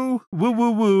want.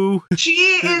 Woo.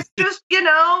 Chi is just,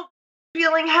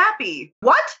 feeling happy.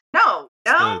 What? No.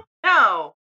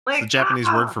 It's the Japanese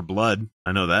word for blood.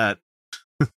 I know that.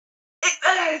 And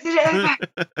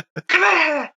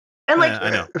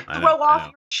throw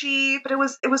off your chi, but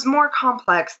it was more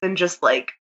complex than just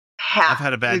like half. I've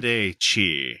had a bad day,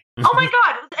 chi. Oh my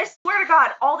god! I swear to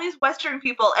God, all these Western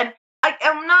people, and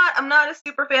I'm not a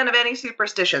super fan of any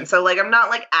superstition, so I'm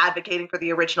not advocating for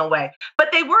the original way,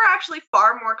 but they were actually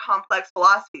far more complex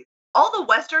philosophies. All the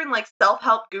Western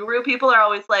self-help guru people are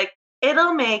always like,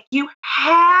 it'll make you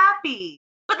happy.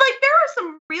 But there are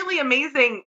some really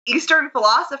amazing Eastern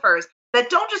philosophers that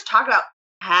don't just talk about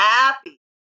happy.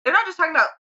 They're not just talking about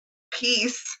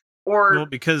peace or... Well,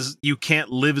 because you can't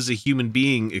live as a human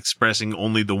being expressing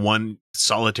only the one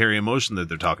solitary emotion that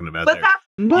they're talking about there.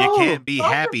 You can't be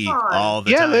happy all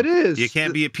the time. Yeah, that is. You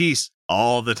can't be at peace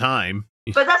all the time.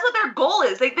 But that's what their goal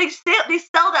is. They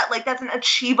sell that like that's an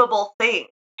achievable thing.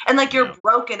 And you're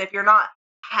broken if you're not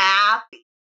happy.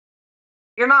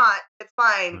 You're not. It's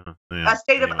fine. A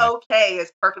state of okay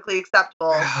is perfectly acceptable.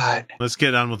 God. Let's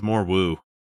get on with more woo.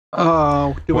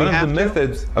 One of the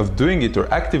methods of doing it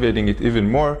or activating it even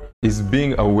more is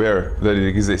being aware that it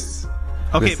exists.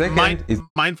 Okay,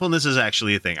 mindfulness is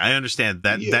actually a thing. I understand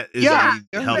that is a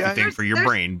healthy thing for your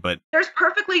brain, but there's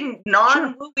perfectly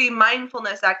non-movie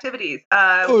mindfulness activities. There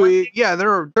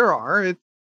are. It's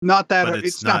not that.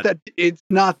 It's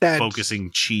not that.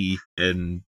 focusing chi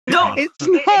and No, it's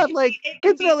not like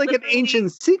an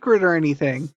ancient secret or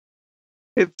anything.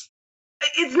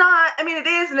 It's not. I mean, it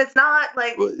is, and it's not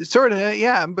like sort of,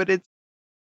 yeah. But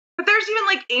there's even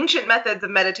like ancient methods of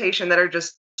meditation that are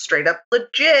just straight up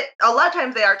legit. A lot of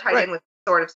times they are tied in with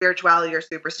sort of spirituality or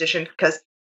superstition because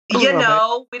we didn't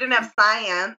have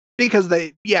science. Because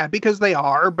they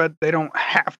are, but they don't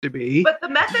have to be. But the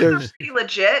methods are pretty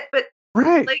legit. But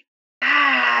like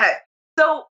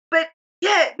so, but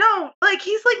yeah, no, like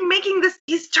he's like making this.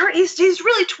 He's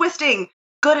really twisting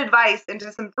good advice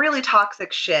into some really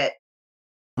toxic shit.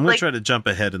 I'm going to try to jump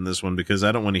ahead in this one because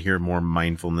I don't want to hear more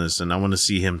mindfulness, and I want to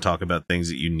see him talk about things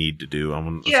that you need to do.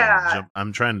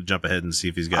 I'm trying to jump ahead and see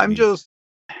if he's got.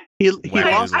 He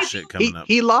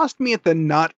lost me at the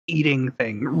not eating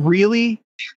thing. Really?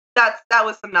 That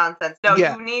was some nonsense. No,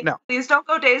 please don't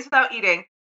go days without eating.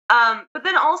 But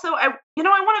then also, I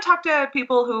want to talk to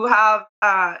people who have.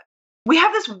 We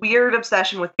have this weird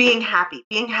obsession with being happy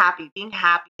in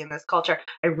this culture.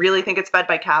 I really think it's fed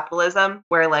by capitalism,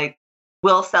 where like.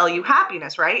 We'll sell you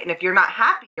happiness, right? And if you're not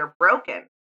happy, you're broken.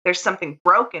 There's something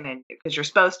broken in you because you're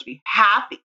supposed to be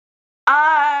happy.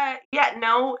 I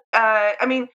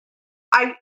mean,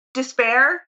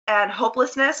 despair and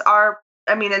hopelessness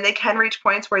and they can reach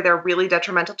points where they're really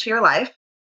detrimental to your life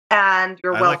and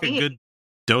your well-being. Like a good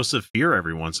dose of fear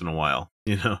every once in a while,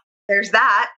 There's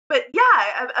that. But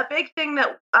yeah, a big thing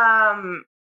that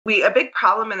a big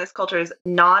problem in this culture is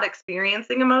not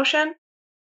experiencing emotion.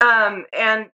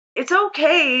 And it's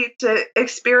okay to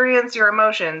experience your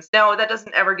emotions. No, that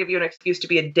doesn't ever give you an excuse to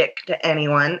be a dick to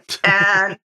anyone.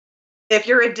 And if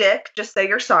you're a dick, just say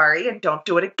you're sorry and don't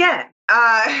do it again.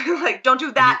 Don't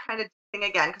do that kind of thing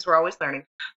again, because we're always learning.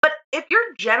 But if your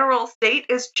general state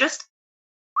is just,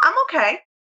 I'm okay,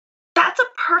 that's a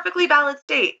perfectly valid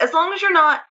state. As long as you're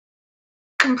not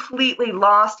completely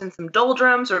lost in some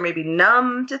doldrums or maybe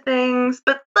numb to things.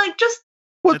 But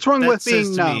what's wrong with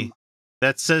being numb?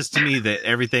 That says to me that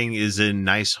everything is in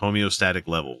nice homeostatic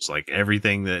levels. Like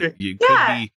everything that you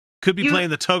could be playing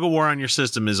the tug of war on your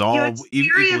system is all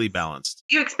equally balanced.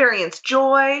 You experience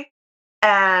joy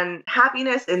and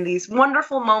happiness in these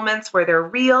wonderful moments where they're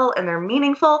real and they're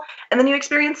meaningful. And then you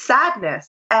experience sadness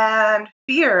and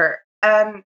fear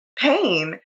and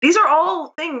pain. These are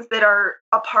all things that are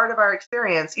a part of our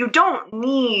experience. You don't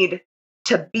need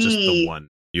to be just the one.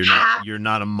 You're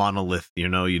not a monolith, you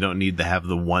don't need to have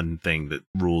the one thing that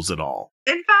rules it all.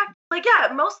 In fact,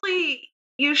 mostly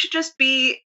you should just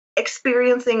be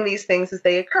experiencing these things as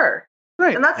they occur.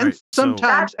 Right. And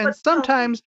sometimes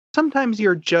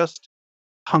you're just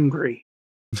hungry.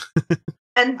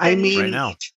 And right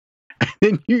now.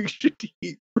 And you should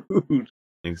eat food.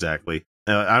 Exactly.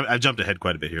 I've jumped ahead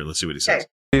quite a bit here. Let's see what he says.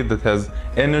 That has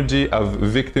energy of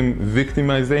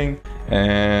victimizing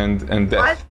and death.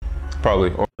 What?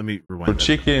 Probably. Or let me rewind. Or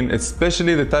chicken,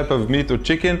 especially the type of meat or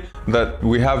chicken that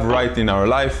we have right in our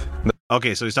life.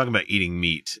 Okay, so he's talking about eating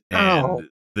meat, and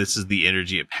this is the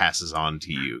energy it passes on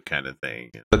to you, kind of thing.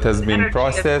 That has been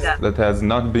processed, that has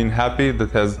not been happy,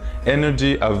 that has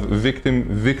energy of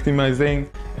victimizing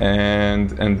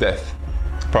and death,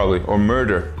 probably, or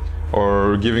murder,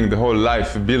 or giving the whole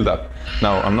life build up.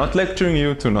 Now, I'm not lecturing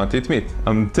you to not eat meat.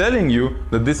 I'm telling you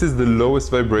that this is the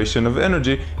lowest vibration of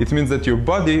energy. It means that your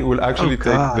body will actually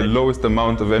take the lowest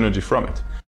amount of energy from it.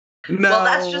 No, well,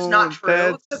 that's just not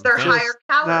true because they're higher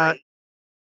calorie.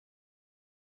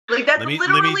 That's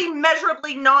literally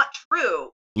measurably not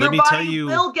true. Your body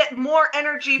will get more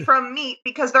energy from meat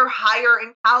because they're higher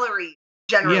in calorie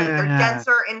generally. Yeah. They're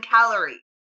denser in calorie.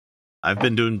 I've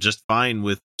been doing just fine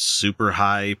with super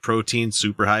high protein,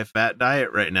 super high fat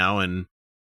diet right now, and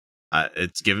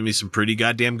it's giving me some pretty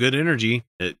goddamn good energy.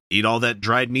 Eat all that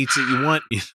dried meats that you want.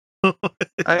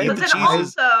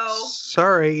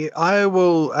 Sorry, I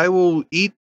will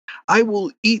eat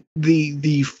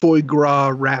the foie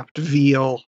gras wrapped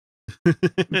veal.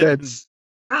 That's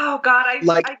oh god,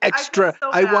 extra.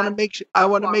 I want to make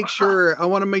sure. I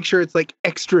want to make sure it's like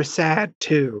extra sad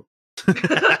too.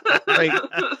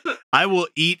 I will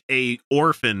eat a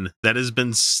orphan that has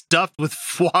been stuffed with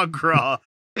foie gras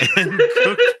and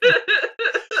cooked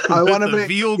with the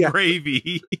veal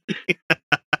gravy.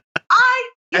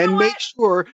 Make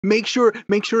sure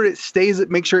it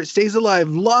stays alive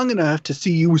long enough to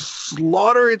see you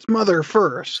slaughter its mother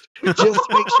first. Just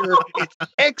make sure it's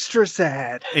extra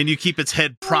sad. And you keep its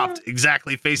head propped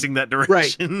exactly facing that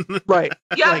direction. Right.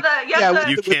 Yeah,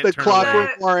 you can't the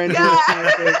Clockwork Orange.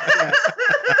 Yeah.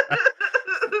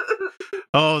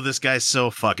 Oh, this guy's so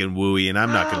fucking wooey, and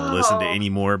I'm not going to listen to any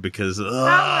more because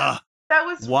that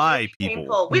was why really people?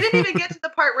 Painful. We didn't even get to the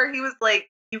part where he was like,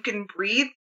 "You can breathe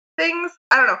things.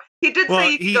 I don't know. He did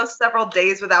say you could go several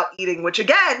days without eating, which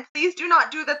again, please do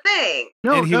not do the thing.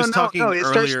 No, it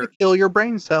starts to kill your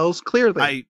brain cells,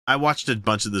 clearly. I watched a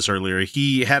bunch of this earlier.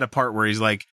 He had a part where he's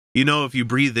like, if you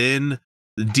breathe in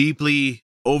deeply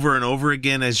over and over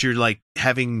again as you're like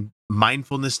having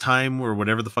mindfulness time or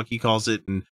whatever the fuck he calls it,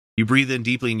 and you breathe in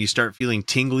deeply and you start feeling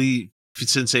tingly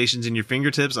sensations in your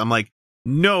fingertips. I'm like,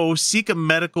 no, seek a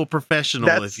medical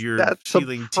professional if you're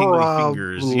feeling tingly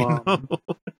fingers.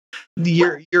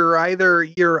 You're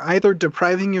either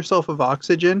depriving yourself of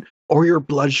oxygen or your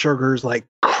blood sugar's like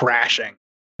crashing.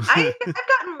 I've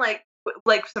gotten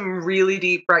like some really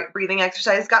deep breathing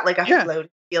exercise. Got like a floaty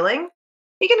feeling.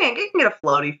 You can get a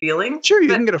floaty feeling. Sure, you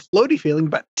can get a floaty feeling,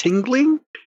 but tingling.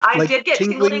 I did get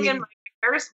tingling in my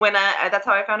fingers when that's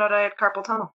how I found out I had carpal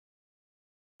tunnel.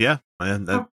 Yeah,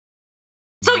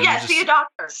 so yeah, see a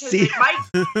doctor. It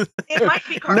might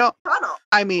be carpal tunnel.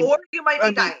 I mean, or you might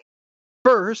be dying.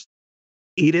 First,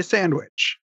 eat a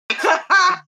sandwich.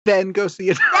 Then go see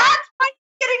a doctor. That's why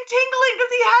he's getting tingling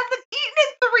because he hasn't eaten in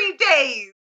 3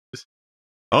 days.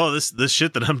 Oh, this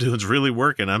shit that I'm doing is really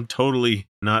working. I'm totally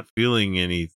not feeling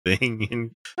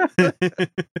anything.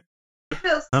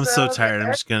 I'm so tired.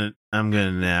 I'm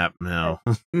gonna nap now.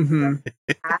 Oh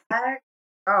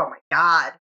my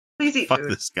god! Please eat Fuck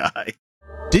food. this guy.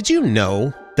 Did you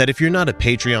know that if you're not a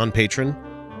Patreon patron,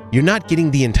 you're not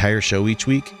getting the entire show each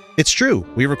week? It's true.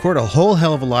 We record a whole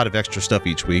hell of a lot of extra stuff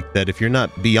each week that if you're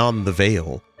not beyond the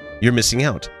veil, you're missing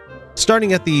out.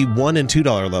 Starting at the $1 and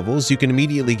 $2 levels, you can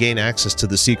immediately gain access to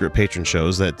the secret patron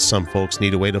shows that some folks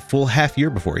need to wait a full half year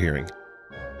before hearing.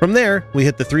 From there, we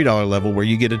hit the $3 level where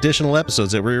you get additional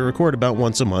episodes that we record about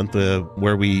once a month,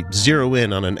 where we zero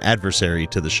in on an adversary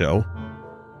to the show.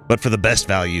 But for the best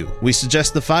value, we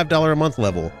suggest the $5 a month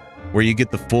level, where you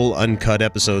get the full uncut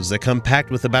episodes that come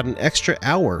packed with about an extra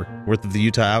hour worth of the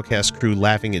Utah Outcast crew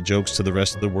laughing at jokes to the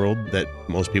rest of the world that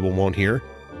most people won't hear,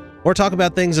 or talk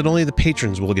about things that only the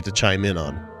patrons will get to chime in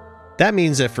on. That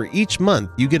means that for each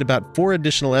month, you get about 4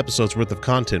 additional episodes worth of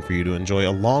content for you to enjoy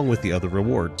along with the other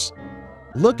rewards.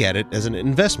 Look at it as an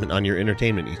investment on your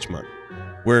entertainment each month.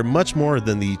 We're much more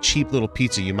than the cheap little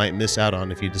pizza you might miss out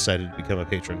on if you decided to become a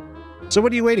patron. So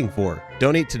what are you waiting for?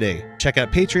 Donate today. Check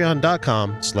out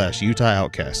patreon.com/Utah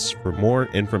Outcasts for more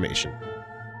information.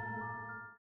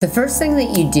 The first thing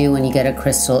that you do when you get a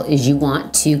crystal is you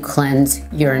want to cleanse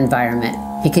your environment,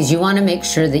 because you want to make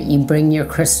sure that you bring your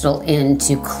crystal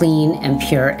into clean and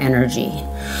pure energy.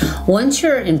 Once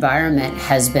your environment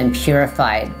has been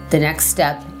purified, the next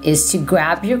step is to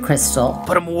grab your crystal.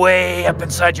 Put them way up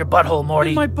inside your butthole, Morty.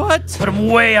 In my butt? Put them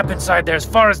way up inside there as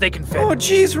far as they can fit. Oh,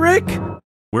 jeez, Rick.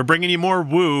 We're bringing you more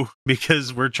woo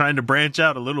because we're trying to branch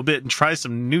out a little bit and try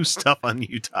some new stuff on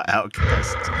Utah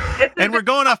Outcasts. And we're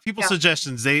going off people's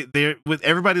suggestions.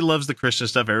 Everybody loves the Christian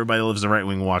stuff. Everybody loves the right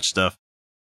wing watch stuff.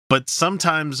 But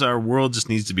sometimes our world just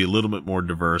needs to be a little bit more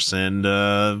diverse. And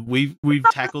we've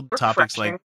tackled topics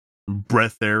like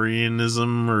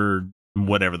breatharianism or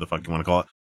whatever the fuck you want to call it.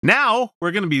 Now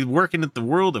we're going to be working at the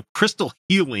world of crystal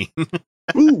healing.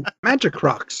 Ooh, magic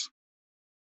rocks.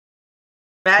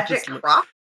 Magic rock?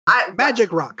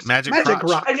 Magic rocks. Magic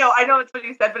rocks. I know it's what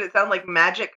you said, but it sounded like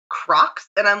magic crocs,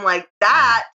 and I'm like,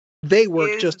 that. They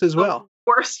work just as well.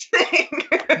 Worst thing.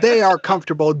 They are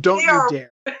comfortable. Don't you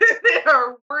dare. They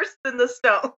are worse than the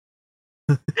stone.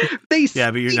 They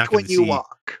but you're not when you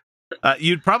walk.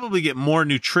 You'd probably get more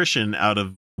nutrition out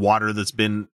of water that's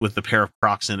been with a pair of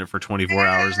Crocs in it for 24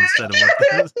 hours instead of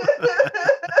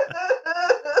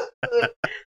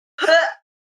the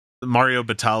Mario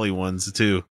Batali ones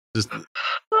too. Just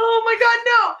oh my god,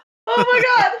 no! Oh my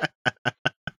god!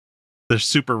 They're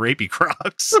super rapey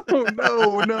Crocs. Oh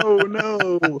no! You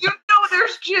know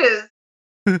there's jizz.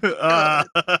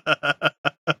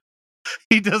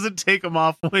 He doesn't take them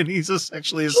off when he's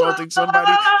sexually assaulting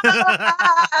somebody.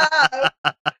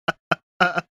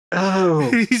 Oh,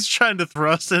 he's trying to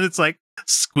thrust, and it's like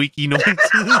squeaky noises.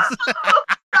 Stop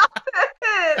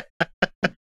it!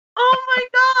 Oh my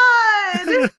god!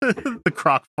 The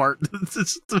croc fart.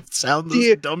 The sound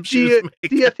those dumb shoes make.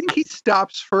 Do you think he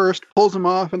stops first, pulls them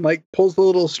off, and like pulls the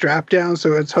little strap down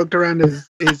so it's hooked around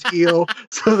his heel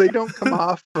so they don't come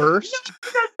off first?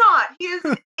 No, he does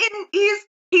not. He is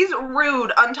he's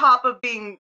rude on top of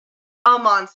being a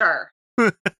monster.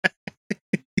 All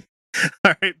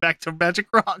right, back to Magic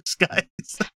Rocks, guys.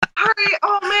 Sorry.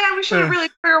 Oh man, we should have really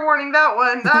fair warning that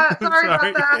one. Sorry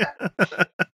about that.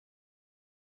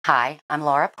 Hi, I'm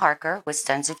Laura Parker with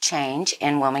Sons of Change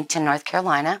in Wilmington, North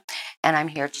Carolina, and I'm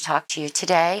here to talk to you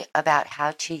today about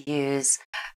how to use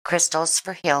crystals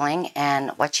for healing and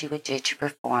what you would do to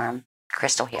perform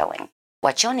crystal healing.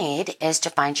 What you'll need is to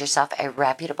find yourself a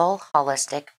reputable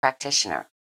holistic practitioner.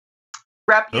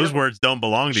 Those words don't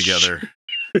belong together.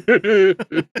 Well, okay,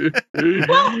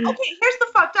 here's the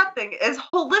fucked up thing: is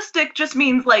holistic just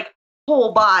means like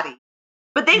whole body,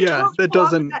 but they that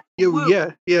doesn't. It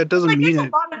doesn't like, mean there's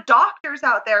it. a lot of doctors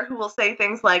out there who will say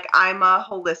things like, "I'm a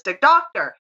holistic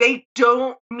doctor." They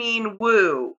don't mean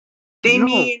woo. They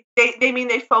mean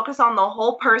they focus on the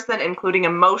whole person, including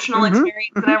emotional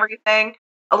experience and everything.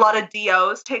 A lot of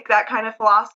DOs take that kind of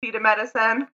philosophy to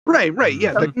medicine. Right.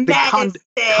 Yeah,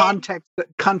 the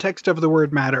context of the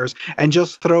word matters, and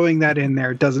just throwing that in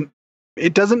there doesn't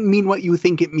mean what you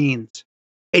think it means.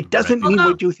 It doesn't mean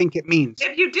what you think it means.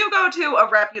 If you do go to a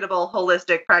reputable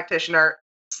holistic practitioner,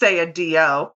 say a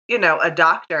DO, a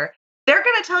doctor, they're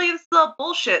going to tell you this is all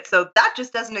bullshit. So that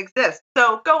just doesn't exist.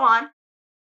 So go on.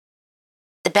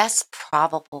 The best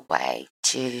probable way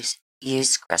to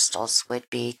use crystals would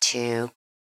be to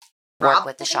work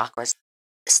with the chakras,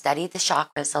 study the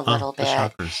chakras a little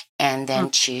bit, and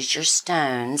then choose your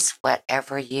stones,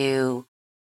 whatever you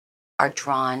are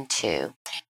drawn to.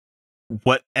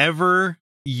 Whatever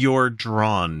you're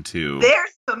drawn to. There's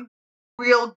some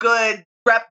real good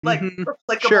replicable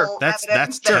Sure. That's there.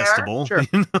 testable. Sure.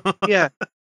 Yeah.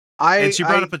 And she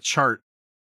brought up a chart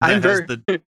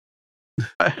that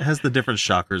has the different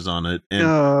chakras on it. And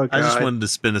I just wanted to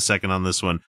spend a second on this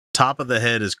one. Top of the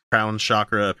head is crown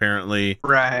chakra, apparently.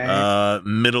 Right.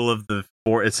 Middle of the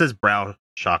it says brow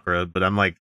chakra, but I'm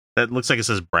like, that looks like it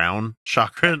says brown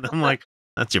chakra. And I'm like,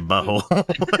 that's your butthole.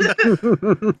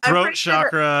 Throat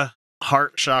chakra,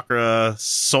 heart chakra,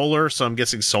 solar. So I'm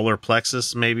guessing solar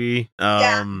plexus, maybe.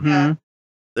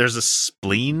 There's a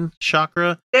spleen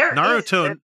chakra.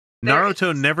 Naruto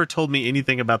never told me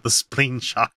anything about the spleen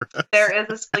chakra. There is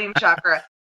a spleen chakra.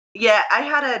 Yeah, I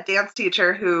had a dance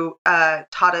teacher who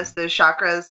taught us the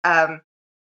chakras.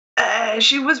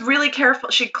 She was really careful.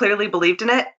 She clearly believed in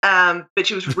it, but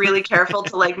she was really careful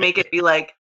to make it be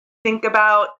think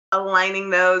about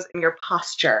aligning those in your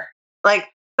posture.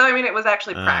 It was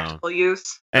actually practical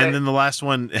use. And then the last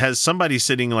one has somebody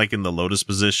sitting in the lotus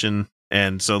position.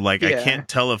 And so, I can't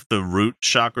tell if the root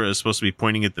chakra is supposed to be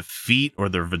pointing at the feet or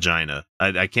their vagina.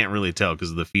 I can't really tell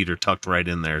because the feet are tucked right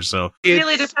in there. So it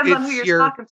really depends on who you're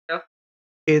talking to.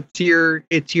 It's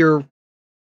your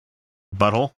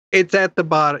butthole. It's at the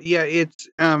bottom. Yeah, it's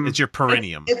your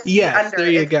perineum. Yes,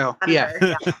 there you go.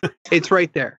 Yeah. It's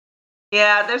right there.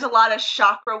 Yeah, there's a lot of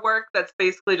chakra work that's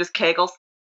basically just Kegels.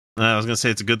 I was gonna say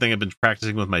it's a good thing I've been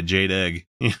practicing with my jade egg.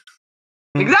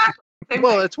 Exactly.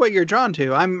 Well, it's what you're drawn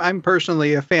to. I'm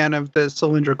personally a fan of the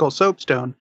cylindrical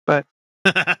soapstone, but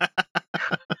that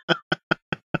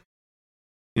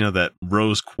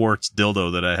rose quartz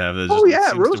dildo that I have.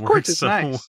 Rose quartz is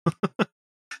nice.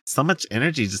 So much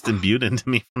energy just imbued into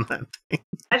me from that thing.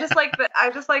 I just like the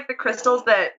crystals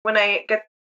that when I get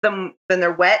them, then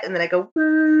they're wet, and then I go.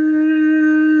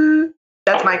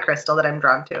 That's my crystal that I'm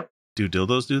drawn to. Do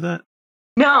dildos do that?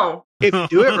 No. If you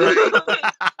do it right.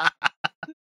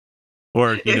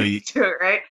 Or you do it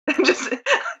right.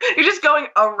 You're just going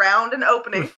around an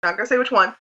opening. Not gonna say which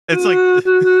one. It's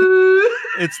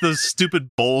it's those stupid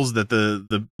bowls that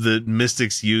the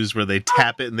mystics use where they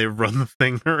tap it and they run the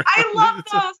thing around. I love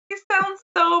those. They sound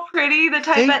so pretty. The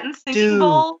Tibetan singing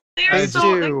bowl. They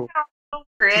sound so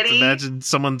pretty. Just imagine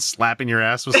someone slapping your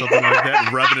ass with something like that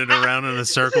and rubbing it around in a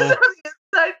circle.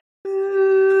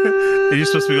 And you're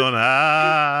supposed to be going,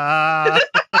 ah.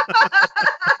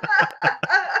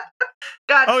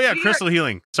 God, oh yeah, crystal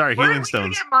healing. Sorry, healing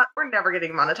stones. We're never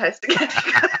getting monetized again.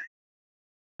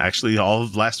 Actually, all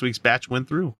of last week's batch went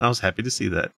through. I was happy to see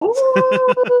that.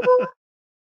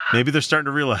 Maybe they're starting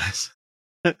to realize.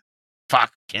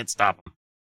 Fuck, can't stop them.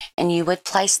 And you would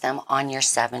place them on your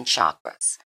 7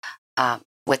 chakras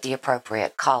with the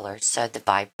appropriate colors. So the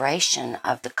vibration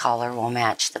of the color will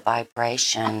match the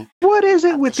vibration. What is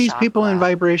it with these people in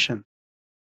vibration?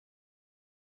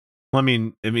 Well, I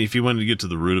mean, if you wanted to get to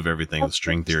the root of everything, the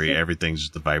string theory, everything's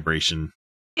just the vibration.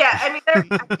 Yeah, I mean, they're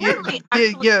apparently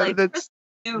that's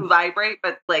do vibrate,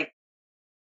 but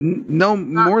no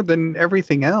more than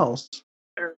everything else.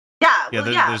 Yeah,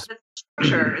 that's for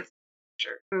sure. It's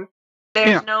sure.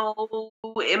 There's no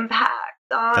impact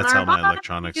on. That's how body. My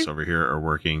electronics over here are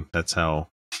working. That's how.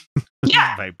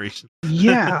 Vibration.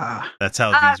 Yeah. That's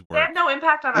how these work. They have no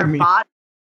impact on our body.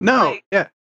 No. Yeah.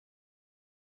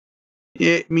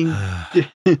 I mean,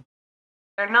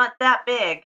 they're not that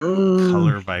big.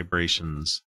 Color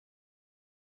vibrations.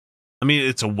 I mean,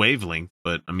 it's a wavelength,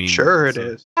 but I mean, sure it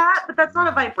is. Yeah, but that's not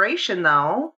a vibration,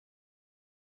 though.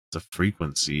 It's a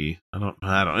frequency. I don't.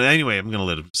 Anyway, I'm gonna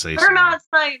let him say. We're not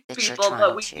science people,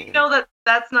 but we know that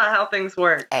that's not how things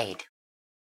work. Aid.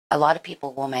 a lot of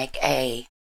people will make a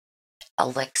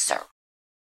elixir,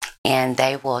 and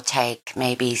they will take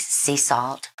maybe sea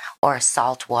salt or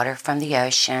salt water from the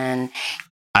ocean.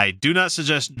 I do not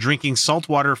suggest drinking salt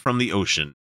water from the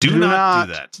ocean. Do not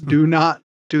do that. Do not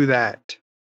do that.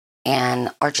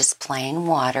 Or just plain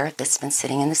water that's been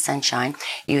sitting in the sunshine.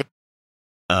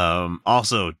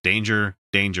 Also, danger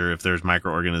if there's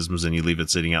microorganisms and you leave it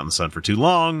sitting out in the sun for too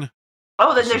long.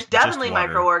 Oh, then there's definitely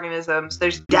microorganisms.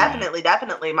 There's definitely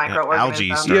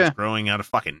microorganisms. Algae starts growing out of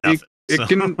fucking nothing.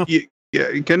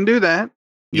 You can do that.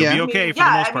 You'll be okay for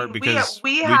the most part because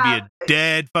we'd be a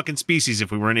dead fucking species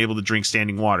if we weren't able to drink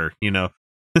standing water, you know?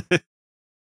 You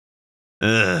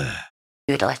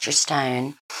would let your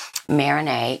stone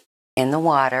marinate in the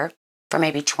water for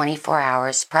maybe 24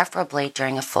 hours, preferably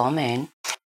during a full moon.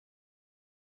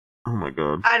 Oh my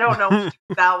God. I don't know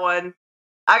that one.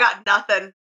 I got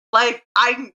nothing.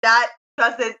 That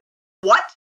doesn't, what?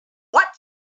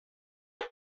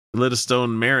 Let a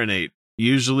stone marinate.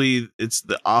 Usually it's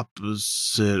the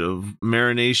opposite of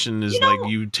marination is like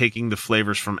you taking the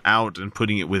flavors from out and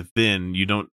putting it within. You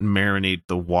don't marinate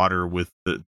the water with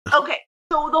the... Okay,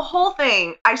 so the whole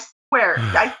thing, I swear,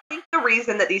 I think the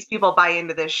reason that these people buy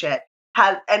into this shit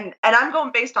has, and I'm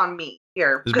going based on me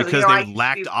here. Is because they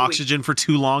lacked oxygen for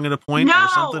too long at a point or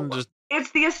something?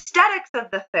 It's the aesthetics of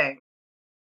the thing.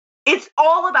 It's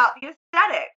all about the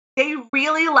aesthetic. They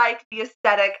really like the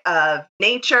aesthetic of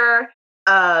nature,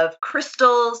 of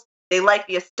crystals. They like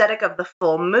the aesthetic of the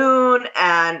full moon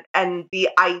and the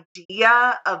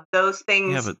idea of those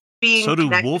things being so do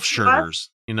connected wolf to us. shirters,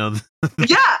 you know.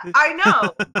 Yeah, I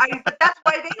know. But that's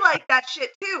why they like that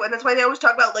shit too, and that's why they always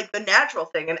talk about like the natural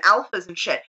thing and alphas and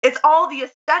shit. It's all the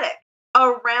aesthetic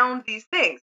around these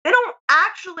things. They don't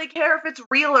actually care if it's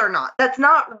real or not. That's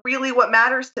not really what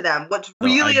matters to them. What's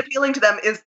really appealing to them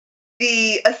is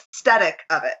the aesthetic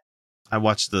of it. I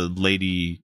watched the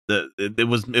lady. It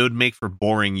would make for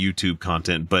boring YouTube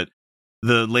content, but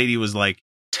the lady was like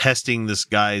testing this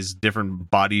guy's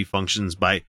different body functions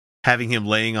by having him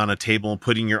laying on a table and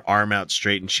putting your arm out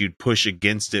straight, and she'd push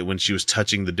against it when she was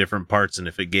touching the different parts, and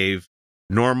if it gave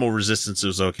normal resistance, it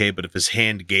was okay, but if his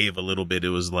hand gave a little bit, it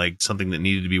was like something that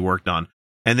needed to be worked on.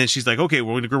 And then she's like, okay,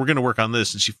 we're going to work on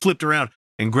this, and she flipped around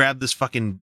and grabbed this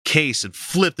fucking case and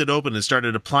flipped it open and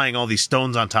started applying all these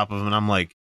stones on top of him, and I'm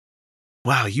like,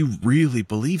 wow, you really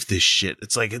believe this shit.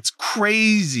 It's like, it's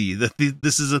crazy that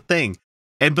this is a thing.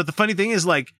 But the funny thing is,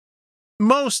 like,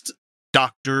 most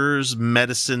doctors,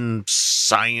 medicine,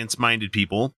 science-minded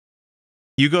people,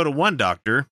 you go to one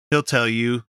doctor, he'll tell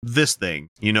you this thing.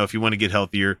 You know, if you want to get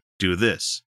healthier, do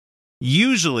this.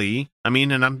 Usually, I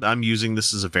mean, and I'm using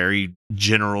this as a very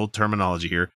general terminology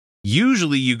here.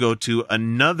 Usually you go to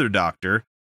another doctor,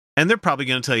 and they're probably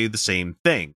going to tell you the same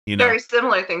thing, you know, very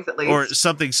similar things at least, or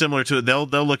something similar to it. They'll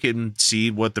look at and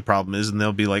see what the problem is, and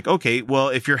they'll be like, okay, well,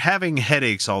 if you're having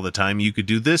headaches all the time, you could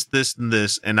do this, this, and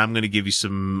this, and I'm going to give you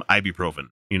some ibuprofen,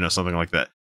 you know, something like that.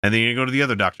 And then you go to the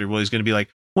other doctor. Well, he's going to be like,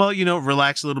 well, you know,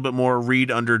 relax a little bit more,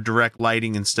 read under direct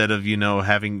lighting instead of, you know,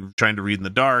 trying to read in the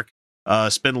dark.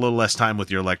 Spend a little less time with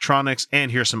your electronics,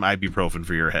 and here's some ibuprofen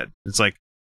for your head. It's like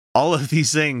all of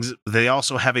these things, they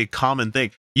also have a common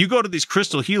thing. You go to these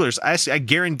crystal healers, I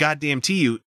guarantee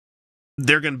you,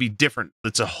 they're going to be different.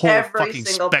 It's a whole fucking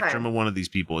spectrum of one of these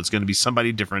people. It's going to be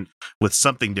somebody different with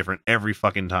something different every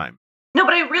fucking time. No,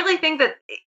 but I really think that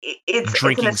it's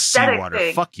drinking an aesthetic seawater.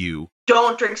 thing. Fuck you.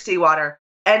 Don't drink seawater,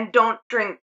 and don't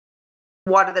drink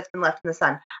water that's been left in the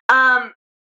sun.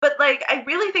 But like, I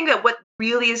really think that what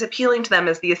really is appealing to them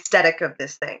is the aesthetic of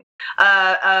this thing,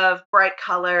 of bright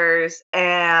colors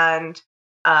and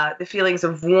the feelings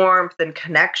of warmth and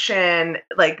connection.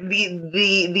 Like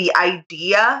the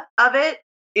idea of it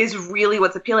is really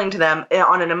what's appealing to them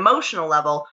on an emotional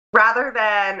level, rather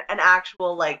than an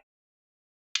actual like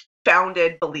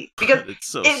founded belief. Because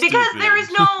there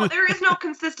is no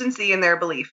consistency in their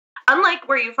belief. Unlike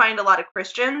where you find a lot of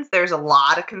Christians, there's a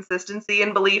lot of consistency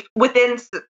in belief within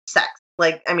sex.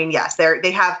 Like, I mean, yes,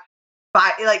 they have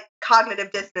like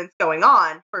cognitive dissonance going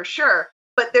on for sure,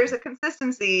 but there's a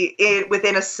consistency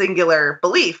within a singular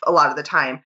belief a lot of the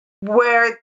time,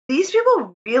 where these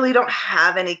people really don't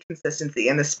have any consistency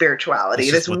in the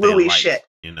spirituality, this wooey shit.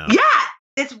 You know? Yeah,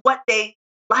 it's what they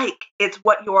like. It's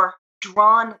what you're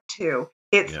drawn to.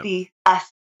 It's the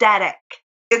aesthetic.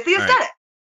 It's the aesthetic. Right.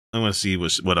 I want to see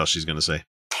what else she's going to say.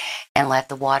 And let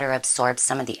the water absorb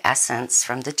some of the essence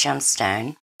from the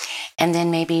gemstone. And then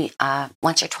maybe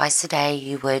once or twice a day,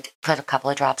 you would put a couple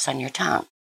of drops on your tongue.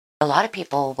 A lot of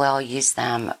people will use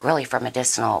them really for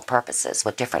medicinal purposes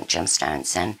with different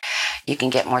gemstones. And you can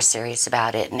get more serious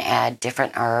about it and add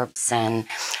different herbs and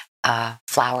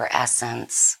flower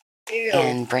essence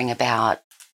and bring about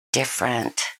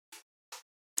different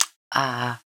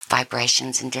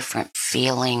vibrations and different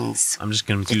feelings. I'm just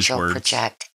going to use you'll words.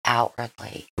 Project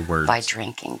outwardly by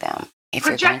drinking them. If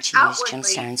Project you're going to outwardly.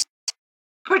 use gemstones,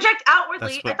 Project outwardly.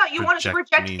 That's I what thought you wanted to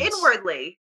project means.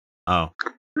 inwardly. Oh,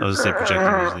 I was going to say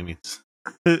projecting usually means.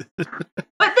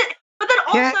 But then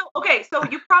also, okay, so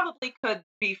you probably could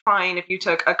be fine if you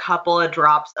took a couple of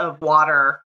drops of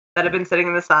water that have been sitting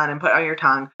in the sun and put on your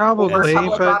tongue. Probably, or a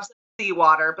couple of but- drops of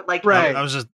seawater, but like Right. I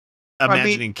was just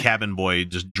imagining Cabin Boy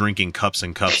just drinking cups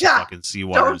and cups Yeah, of fucking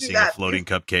seawater don't and do seeing a that, floating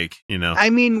cupcake, you know? I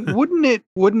mean, wouldn't it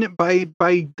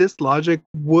by this logic,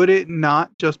 would it not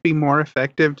just be more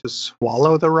effective to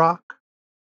swallow the rock?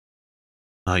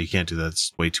 Oh, you can't do that.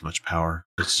 It's way too much power.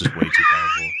 It's just way too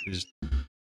powerful. You just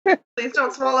please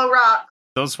don't swallow rock.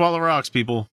 don't swallow rocks,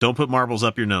 people. Don't put marbles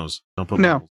up your nose. Don't put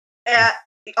No. marbles.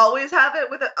 Always have it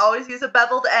with always use a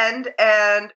beveled end,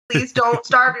 and please don't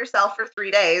starve yourself for 3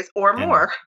 days or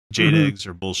more. Jade eggs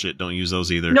are bullshit. Don't use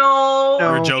those either. No,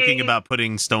 We're joking about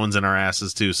putting stones in our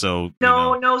asses too, so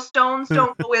No stones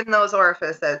don't go in those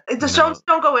orifices. The stones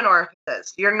don't go in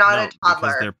orifices. You're not a because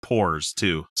toddler. they're pores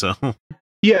too. So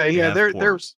Yeah, have they're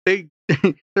pores.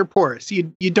 they're porous.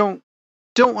 You don't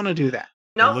want to do that.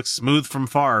 No, it looks smooth from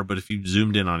far, but if you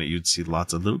zoomed in on it, you'd see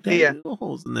lots of little little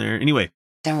holes in there. Anyway,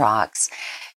 and rocks,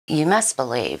 you must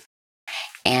believe.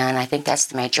 And I think that's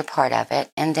the major part of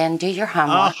it. And then do your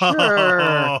homework. Sure.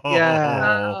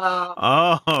 Yeah.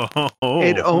 Oh,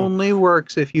 It only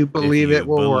works if you believe you it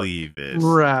will believe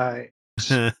work.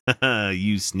 it. Right.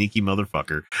 You sneaky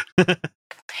motherfucker.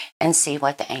 And see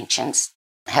what the ancients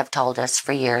have told us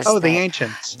for years. Oh, the that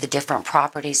ancients. The different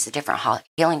properties, the different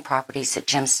healing properties that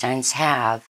gemstones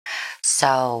have.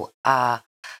 So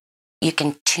you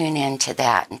can tune into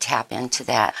that and tap into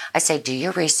that. I say do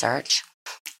your research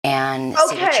and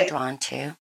see what you're drawn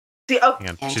to. Hang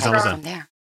on, And she's take it almost from done. there.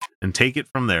 And take it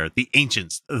from there. The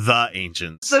ancients.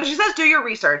 So she says, do your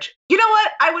research. You know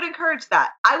what? I would encourage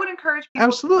that. I would encourage people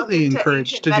Absolutely to look into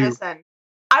encouraged ancient to do. medicine.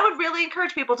 I would really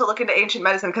encourage people to look into ancient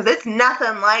medicine because it's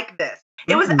nothing like this.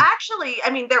 It was actually,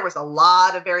 I mean, there was a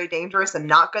lot of very dangerous and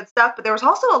not good stuff, but there was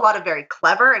also a lot of very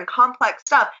clever and complex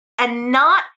stuff. And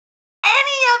not any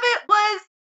of it was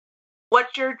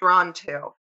what you're drawn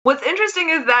to. What's interesting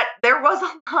is that there was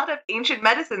a lot of ancient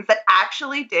medicines that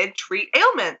actually did treat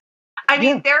ailments. I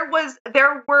mean, there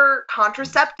were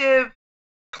contraceptive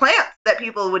plants that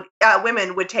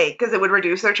women would take because it would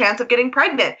reduce their chance of getting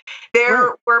pregnant.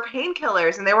 There were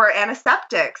painkillers and there were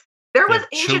antiseptics. There was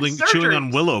ancient chewing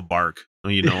on willow bark.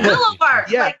 You know, willow bark.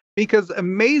 Yeah, because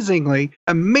amazingly,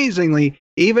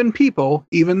 even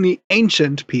the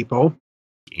ancient people,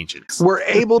 were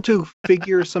able to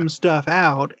figure some stuff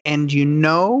out. And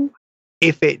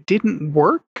if it didn't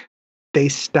work, they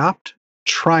stopped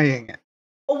trying it.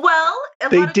 Well,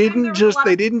 They didn't just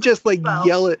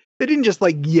yell at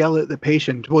the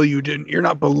patient. Well, you're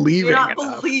not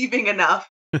believing enough.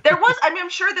 There was, I'm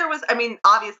sure there was,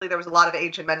 obviously there was a lot of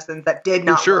ancient medicines that did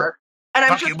not work. And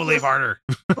I'm Fuck sure you, believe harder.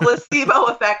 placebo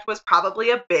effect was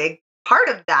probably a big part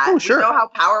of that. Oh, sure. You know how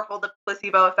powerful the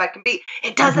placebo effect can be.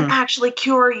 It doesn't actually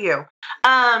cure you.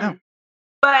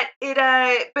 But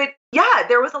yeah,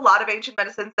 there was a lot of ancient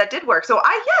medicines that did work. So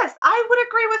I would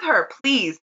agree with her.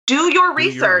 Please do your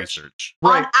research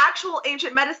on actual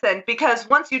ancient medicine, because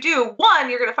once you do, one,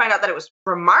 you're going to find out that it was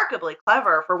remarkably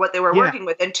clever for what they were working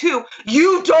with, and two,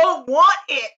 you don't want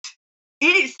it.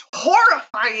 It is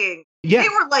horrifying. Yeah, they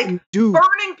were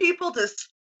burning people to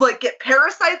get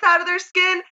parasites out of their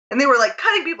skin, and they were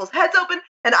cutting people's heads open.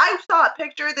 And I saw a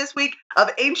picture this week of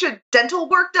ancient dental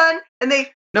work done, and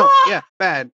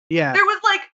bad. Yeah, there was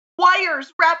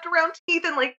wires wrapped around teeth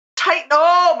and tight.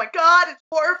 Oh my god, it's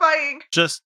horrifying.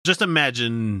 Just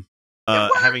imagine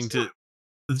having to.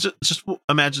 Just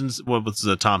imagine what was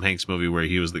the Tom Hanks movie where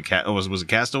he was the cat? Was it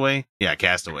Castaway? Yeah,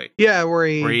 Castaway. Yeah, where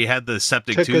he had the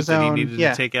septic took tooth his that he own- needed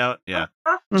yeah. to take out. Yeah,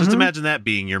 just imagine that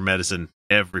being your medicine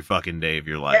every fucking day of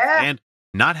your life, and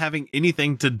not having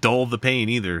anything to dull the pain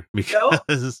either.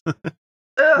 Because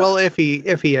well, if he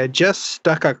had just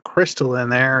stuck a crystal in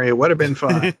there, it would have been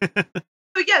fine.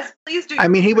 So yes, please do. I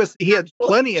mean, he had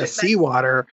plenty of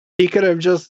seawater. He could have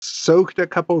just soaked a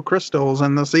couple of crystals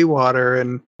in the seawater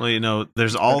and. well,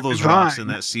 there's all those rocks in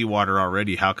that seawater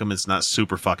already. How come it's not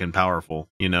super fucking powerful?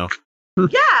 Yeah,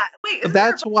 wait.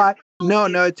 That's why. No,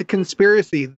 it's a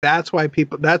conspiracy. That's why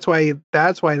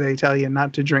they tell you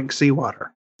not to drink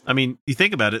seawater. I mean, you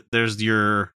think about it. There's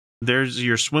your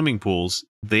swimming pools.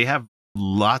 They have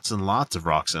lots and lots of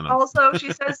rocks in them. Also,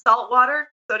 she says salt water,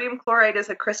 sodium chloride is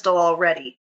a crystal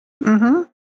already. Mm-hmm.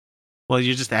 Well,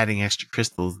 you're just adding extra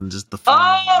crystals and just the fun.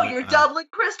 Oh, you're doubling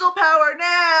crystal power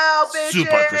now, bitches.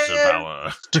 Super crystal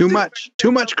power.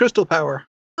 Too much crystal power.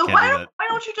 So why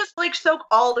don't you just like soak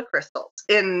all the crystals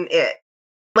in it?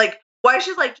 Like, why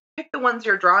should like pick the ones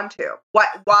you're drawn to?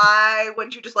 Why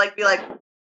wouldn't you just like be like, I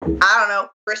don't know,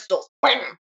 crystals,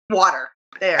 water,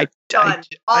 there, done.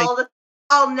 I'll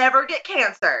never get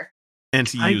cancer. And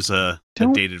to use a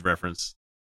dated reference,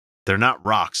 they're not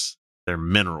rocks, they're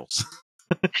minerals.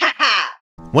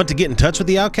 Want to get in touch with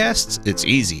the Outcasts? It's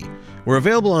easy. We're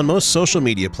available on most social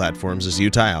media platforms as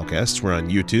Utah Outcasts. We're on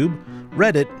YouTube,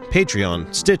 Reddit,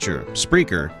 Patreon, Stitcher,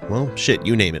 Spreaker, well, shit,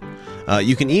 you name it.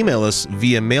 You can email us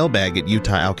via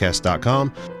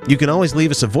mailbag@utahoutcast.com. You can always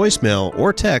leave us a voicemail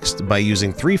or text by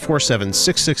using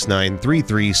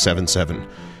 347-669-3377.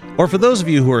 Or for those of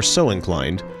you who are so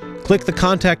inclined, click the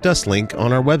Contact Us link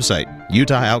on our website,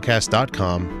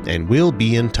 utahoutcast.com, and we'll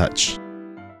be in touch.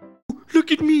 Look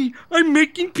at me. I'm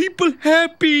making people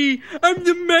happy. I'm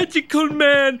the magical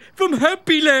man from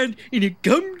Happy Land in a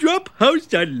gumdrop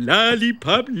house on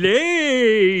Lollipop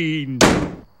Lane.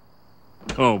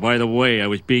 Oh, by the way, I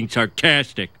was being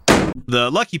sarcastic. The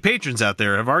lucky patrons out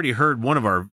there have already heard one of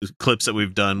our clips that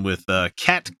we've done with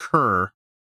Kat Kerr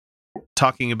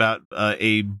talking about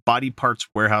a body parts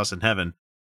warehouse in heaven.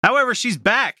 However, she's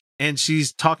back and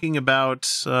she's talking about,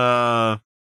 the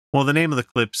name of the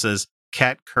clip says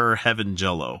Kat Kerr Heaven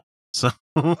Jello. So,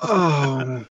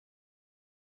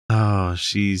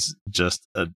 she's just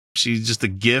a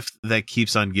gift that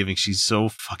keeps on giving. She's so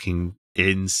fucking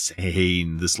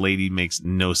insane. This lady makes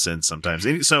no sense sometimes.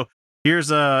 So here's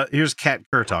Kat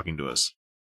Kerr talking to us.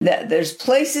 There's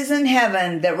places in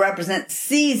heaven that represent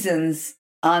seasons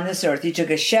on this earth. You took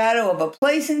a shadow of a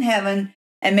place in heaven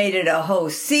and made it a whole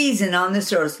season on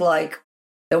this earth, like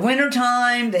the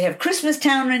wintertime. They have Christmas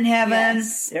Town in heaven.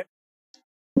 Yes.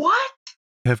 What?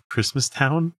 You have Christmas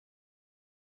Town?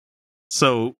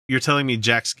 So you're telling me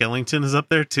Jack Skellington is up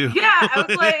there too? Yeah, I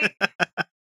was like...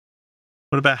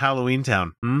 What about Halloween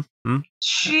Town?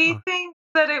 She thinks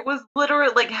that it was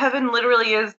literally, like, heaven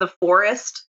literally is the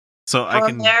forest. So I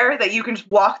can there that you can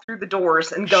just walk through the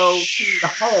doors and go to the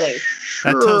holidays.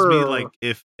 That tells me, like,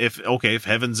 if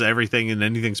heaven's everything and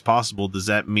anything's possible, does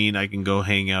that mean I can go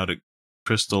hang out at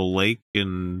Crystal Lake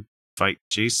and fight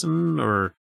Jason,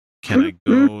 or can I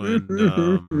go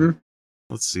and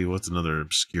let's see, what's another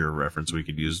obscure reference we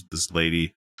could use with this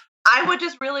lady? I would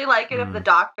just really like it if the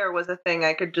doctor was a thing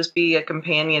I could just be a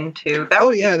companion to. That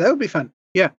would be fun.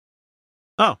 Yeah.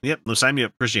 Oh, yep. No, sign me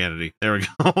up. Christianity. There we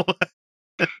go.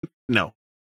 No.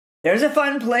 There's a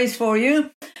fun place for you.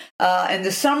 In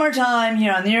the summertime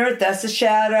here on the earth, that's the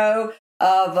shadow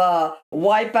of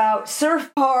Wipeout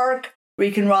Surf Park, where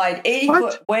you can ride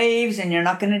 80-foot waves and you're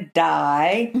not going to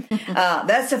die.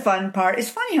 That's the fun part. It's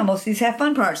funny how most of these have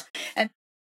fun parts. And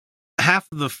half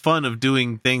of the fun of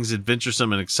doing things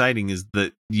adventuresome and exciting is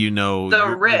that,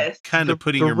 the risk, kind of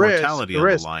putting your mortality on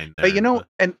the line there. But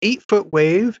an 8-foot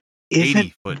wave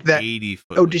isn't 80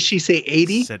 foot. Oh, did she say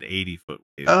 80? She said 80-foot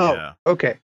wave. Oh, yeah.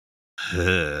 Okay.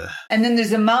 And then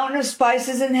there's a mountain of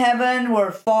spices in heaven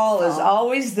where fall is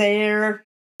always there.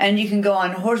 And you can go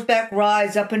on horseback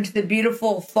rides up into the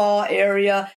beautiful fall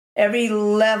area. Every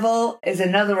level is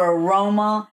another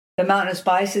aroma. The mountain of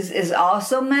spices is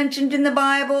also mentioned in the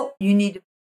Bible. You need to...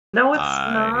 No, it's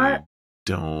not.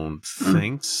 Don't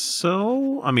think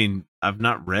so. I mean, I've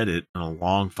not read it in a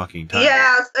long fucking time.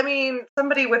 Yeah, I mean,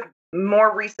 somebody with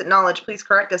more recent knowledge, please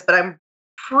correct us, but I'm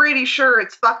pretty sure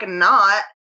it's fucking not.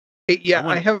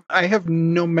 I have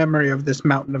no memory of this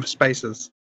mountain of spices.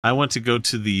 I want to go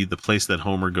to the place that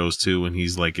Homer goes to when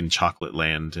he's like in Chocolate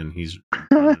Land and he's...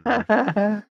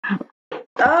 Oh,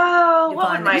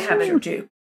 what might happen too?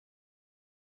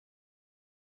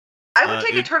 I would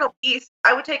take eternal peace.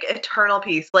 I would take eternal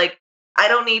peace. Like, I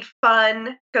don't need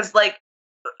fun, because, like,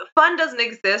 fun doesn't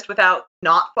exist without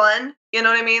not fun. You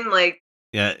know what I mean? Like,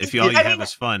 yeah, if all you have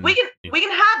is fun. We can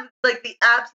have, like, the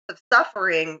absence of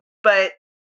suffering, but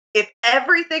if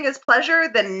everything is pleasure,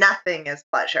 then nothing is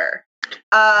pleasure.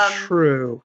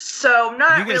 True. So I'm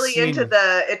not really into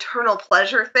the eternal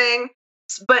pleasure thing,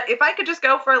 but if I could just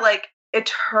go for, like,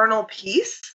 eternal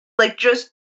peace, like, just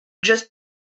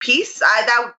peace,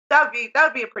 that would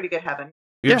be a pretty good heaven.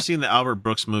 You ever seen the Albert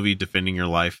Brooks movie Defending Your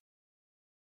Life?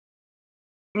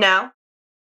 No.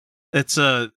 It's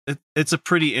a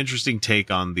pretty interesting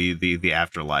take on the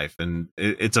afterlife, and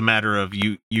it's a matter of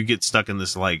you get stuck in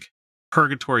this like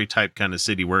purgatory type kind of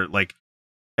city where like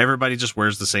everybody just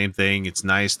wears the same thing. It's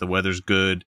nice, the weather's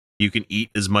good, you can eat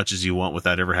as much as you want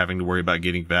without ever having to worry about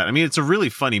getting fat. I mean, it's a really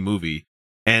funny movie,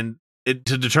 and to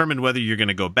determine whether you're going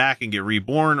to go back and get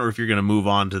reborn or if you're going to move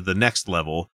on to the next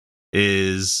level,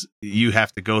 is you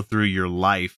have to go through your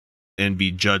life and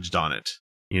be judged on it.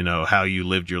 You know, how you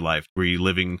lived your life. Were you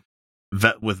living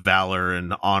with valor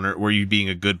and honor? Were you being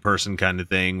a good person kind of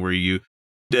thing? Were you,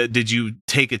 did you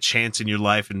take a chance in your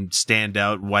life and stand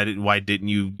out? Why didn't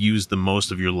you use the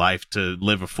most of your life to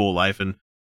live a full life? And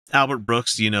Albert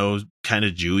Brooks, you know, kind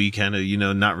of Jewy, kind of, you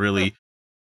know, not really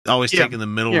always taking the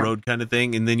middle road kind of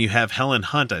thing. And then you have Helen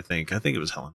Hunt, I think it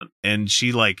was Helen Hunt. And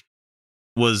she like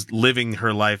was living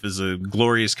her life as a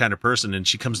glorious kind of person. And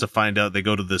she comes to find out they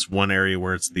go to this one area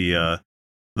where it's the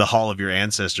Hall of Your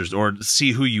Ancestors, or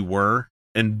see who you were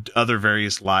in other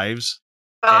various lives.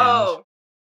 Oh,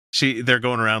 they're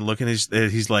going around looking.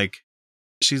 She's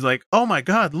like, oh my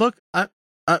God, look,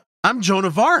 I'm Joan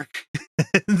of Arc.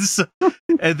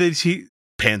 and then she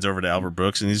pans over to Albert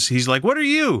Brooks and he's like, what are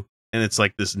you? And it's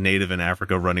like this native in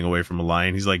Africa running away from a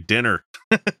lion. He's like, dinner.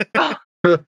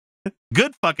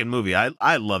 Good fucking movie.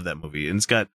 I love that movie. And it's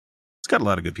got a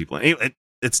lot of good people. Anyway,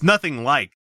 it's nothing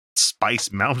like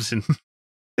Spice Mountain.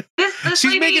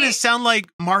 She's making it sound like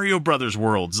Mario Brothers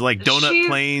worlds, like donut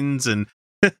plains and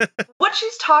what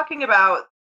she's talking about.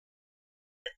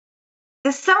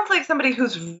 This sounds like somebody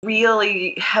who's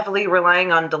really heavily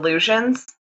relying on delusions.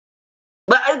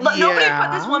 Nobody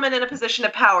put this woman in a position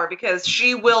of power because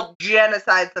she will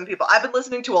genocide some people. I've been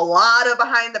listening to a lot of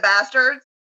Behind the Bastards,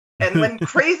 and when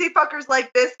crazy fuckers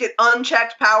like this get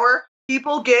unchecked power,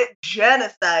 people get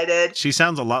genocided. She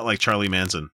sounds a lot like Charlie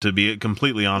Manson, to be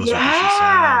completely honest with you. She sounds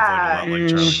like a lot like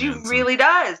Charlie Manson. Really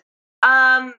does.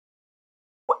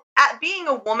 At being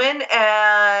a woman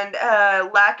and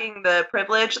lacking the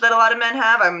privilege that a lot of men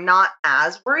have, I'm not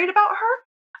as worried about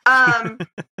her.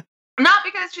 Not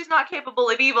because she's not capable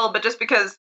of evil, but just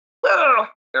because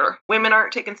women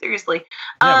aren't taken seriously.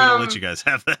 Yeah, we don't let you guys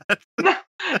have that.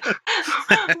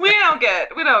 we don't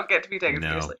get to be taken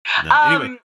seriously. No.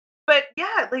 Anyway. But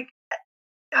yeah, like,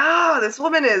 this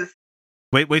woman is.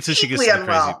 Wait till she gets to the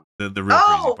crazy, the real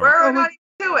crazy part. We're not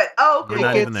even to it. Oh, we're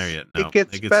not even there yet. No, it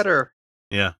gets better.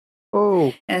 Yeah.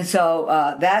 Oh. And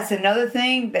so that's another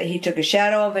thing that he took a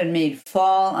shadow of and made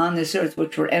fall on this earth,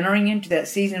 which we're entering into that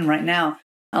season right now.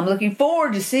 I'm looking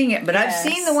forward to seeing it, but I've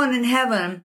seen the one in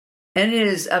heaven, and it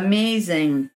is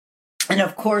amazing. And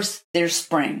of course, there's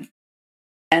spring.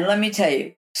 And let me tell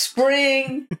you,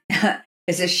 spring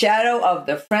is a shadow of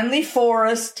the friendly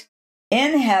forest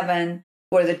in heaven,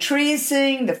 where the trees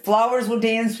sing, the flowers will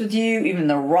dance with you, even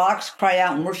the rocks cry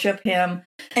out and worship him.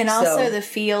 And also the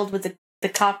field with the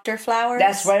copter flowers.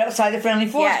 That's right outside the friendly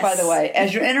forest, by the way.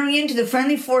 As you're entering into the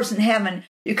friendly forest in heaven,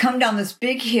 you come down this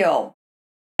big hill,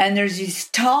 and there's these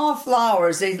tall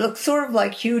flowers. They look sort of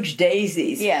like huge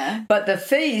daisies. Yeah. But the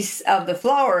face of the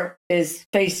flower is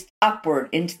faced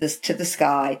upward to the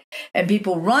sky. And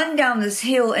people run down this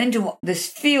hill into this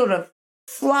field of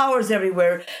flowers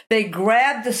everywhere. They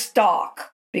grab the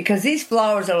stalk, because these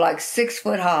flowers are like 6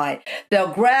 foot high.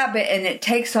 They'll grab it and it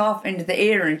takes off into the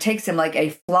air and takes them like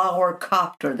a flower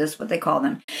copter. That's what they call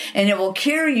them. And it will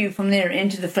carry you from there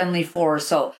into the friendly forest.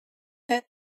 So,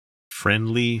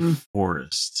 friendly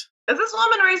forest. Is this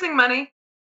woman raising money?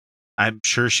 I'm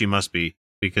sure she must be,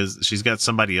 because she's got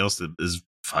somebody else that is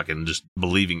fucking just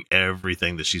believing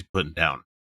everything that she's putting down.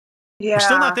 Yeah. We're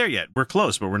still not there yet. We're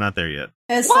close, but we're not there yet.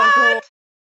 It's so cool.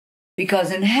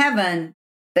 Because in heaven,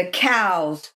 the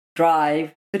cows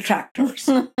drive the tractors.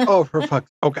 Oh, for fuck's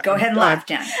sake. Okay. Go ahead and laugh,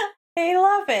 Jen. I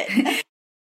love it.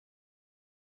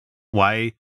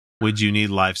 Why would you need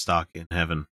livestock in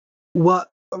heaven? What?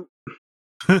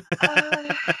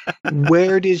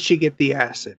 Where did she get the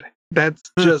acid? That's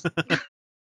just.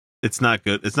 It's not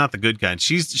good. It's not the good kind.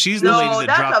 She's the lady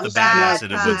that dropped the bad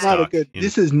acid at Woodstock.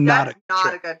 This is not a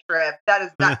good trip. That is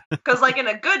not, because like in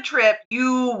a good trip,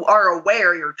 you are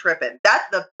aware you're tripping. That's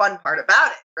the fun part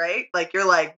about it, right? Like you're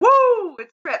like, woo,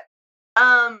 it's a trip.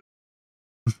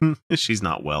 She's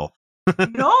not well.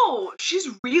 No, she's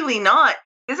really not.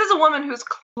 This is a woman who's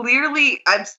clearly,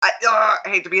 I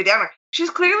hate to be a downer.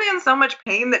 She's clearly in so much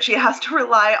pain that she has to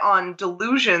rely on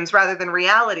delusions rather than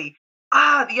reality.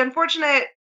 The unfortunate,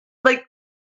 like,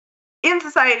 in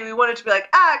society, we want it to be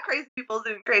like, crazy people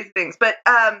doing crazy things. But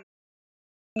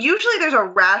usually there's a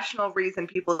rational reason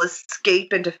people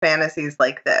escape into fantasies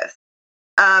like this.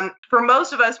 For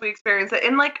most of us, we experience it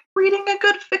in, like, reading a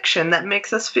good fiction that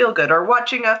makes us feel good, or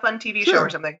watching a fun TV show or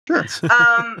something. Sure.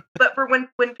 But for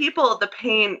when people, the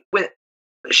pain, when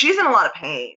she's in a lot of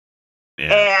pain,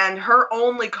 and her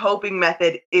only coping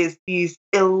method is these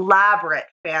elaborate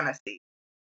fantasies.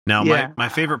 Now, my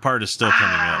favorite part is still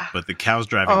coming up, but the cows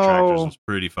driving tractors was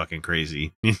pretty fucking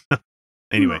crazy.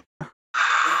 Anyway.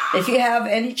 If you have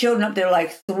any children up there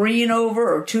like 3 and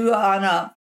over or 2 on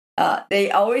up,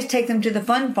 They always take them to the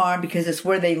fun farm because it's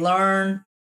where they learn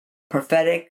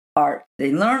prophetic art.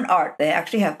 They learn art. They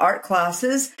actually have art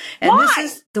classes. And This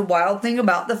is the wild thing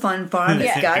about the fun farm.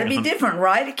 It's got to be different,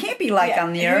 right? It can't be like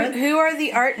on the earth. Who are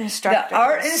the art instructors? The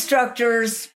art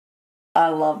instructors, I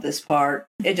love this part.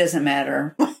 It doesn't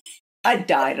matter. I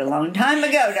died a long time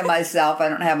ago to myself. I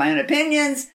don't have my own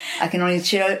opinions. I can only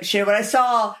share what I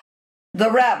saw.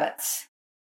 The rabbits.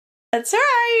 That's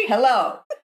right. Hello.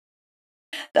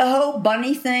 The whole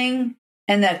bunny thing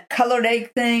and the colored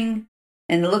egg thing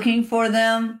and looking for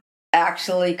them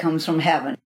actually comes from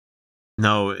heaven.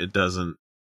 No, it doesn't.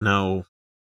 No,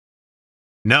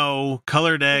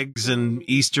 colored eggs and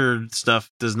Easter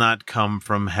stuff does not come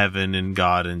from heaven and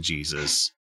God and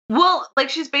Jesus. Well, like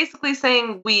she's basically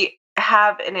saying we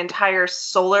have an entire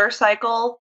solar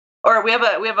cycle, or we have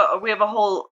a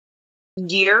whole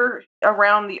year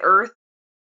around the earth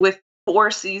with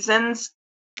 4 seasons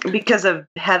because of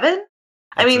heaven.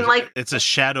 It's a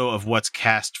shadow of what's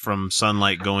cast from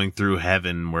sunlight going through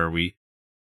heaven, where we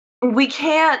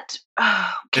can't.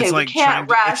 Okay, we can't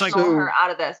rational her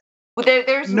out of this.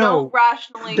 There's no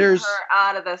rationaling her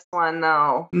out of this one,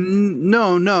 though.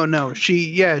 No.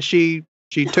 She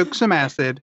took some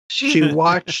acid. She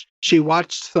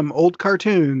watched some old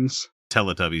cartoons,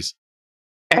 Teletubbies,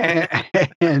 and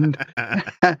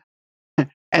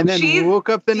then woke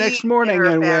up the next morning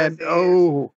and went,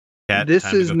 "Oh, Kat,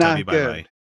 this is not Tubby, good." bye-bye.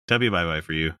 Tubby, bye-bye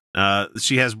for you.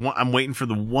 She has one. I'm waiting for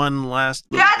the one last.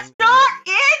 That's not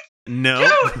it. No,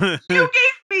 dude, you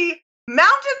gave me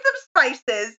mountains of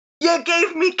spices. You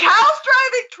gave me cows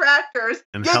driving tractors.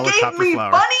 And you gave me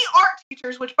flower. bunny art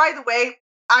teachers, which, by the way,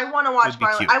 I want to watch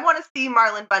Marlon. I want to see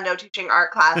Marlon Bundo teaching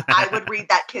art class. I would read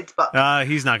that kid's book.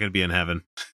 He's not going to be in heaven.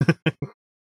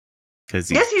 Yes,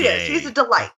 he is. He's a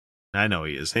delight. I know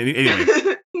he is. Anyway.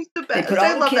 He's the best. They put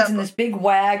all the kids in this big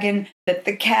wagon that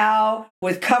the cow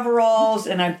with coveralls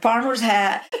and a farmer's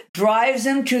hat drives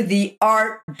them to the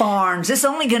art barns. This is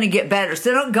only going to get better,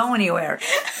 so don't go anywhere.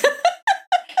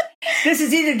 This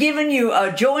is either giving you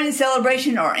a joy and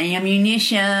celebration or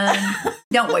ammunition.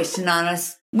 Don't waste it on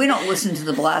us. We don't listen to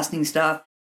the blasting stuff.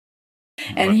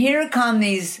 And here come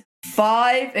these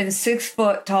 5 and 6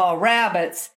 foot tall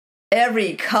rabbits.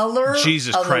 Every color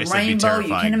Jesus of Christ, the rainbow you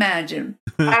can imagine.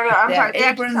 They have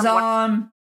aprons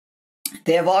on.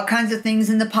 They have all kinds of things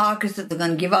in the pockets that they're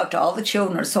going to give out to all the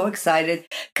children. Are so excited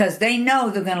because they know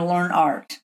they're going to learn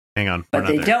art. Hang on. But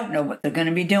they don't know what they're going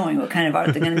to be doing, what kind of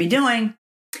art they're going to be doing.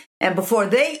 And before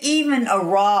they even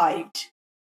arrived,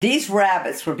 these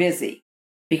rabbits were busy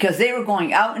because they were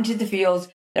going out into the fields.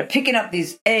 They're picking up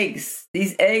these eggs.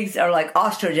 These eggs are like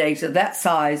ostrich eggs of that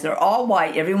size. They're all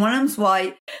white. Every one of them's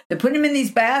white. They put them in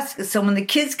these baskets. So when the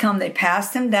kids come, they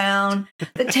pass them down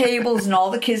the tables, and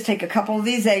all the kids take a couple of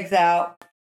these eggs out.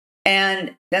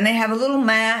 And then they have a little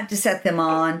mat to set them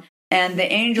on. And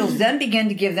the angels then begin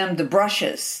to give them the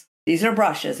brushes. These are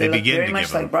brushes. They look very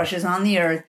much like brushes on the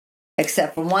earth,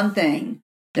 except for one thing.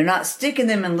 They're not sticking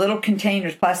them in little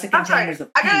containers, plastic containers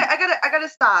of paint. I gotta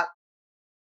stop.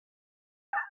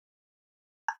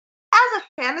 As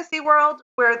a fantasy world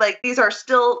where like these are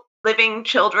still living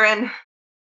children,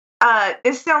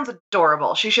 this sounds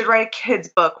adorable. She should write a kid's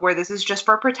book where this is just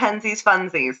for pretensies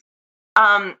funsies.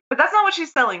 But that's not what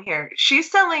she's selling here.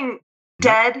 She's selling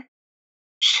dead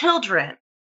children.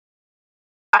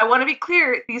 I want to be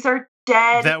clear. These are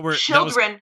dead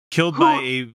children killed by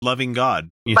a loving God.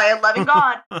 By a loving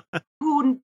God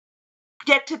who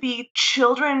get to be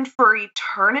children for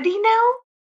eternity now?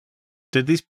 Did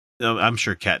these... I'm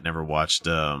sure Kat never watched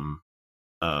Interview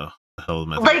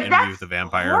with the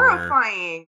Vampire,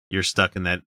 horrifying. Where you're stuck in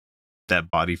that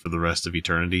body for the rest of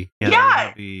eternity.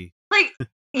 Yeah. Interview with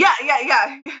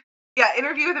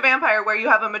the Vampire, where you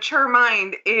have a mature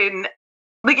mind in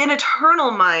like an eternal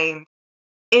mind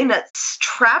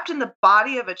trapped in the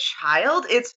body of a child.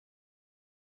 It's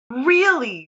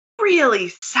really,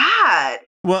 really sad.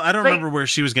 Well, I don't remember where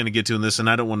she was going to get to in this, and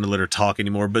I don't want to let her talk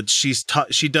anymore, but she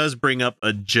does bring up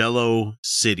a Jell-O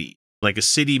city, like a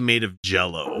city made of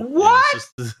Jell-O.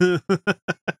 What?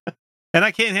 And I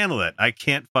can't handle that. I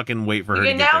can't fucking wait for her to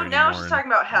get there anymore. Now she's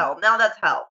talking about hell. Now that's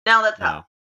hell. Hell.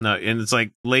 No, and it's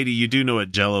like, lady, you do know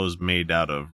what Jell-O is made out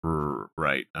of,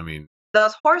 right? I mean...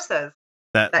 Those horses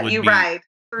that you ride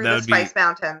through the Spice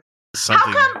Mountain. How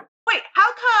come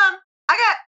I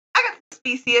got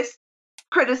specious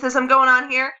criticism going on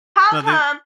here? How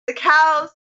come the cows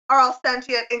are all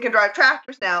sentient and can drive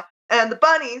tractors now, and the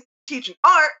bunnies teaching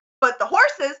art, but the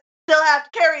horses still have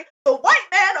to carry the white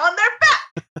man on their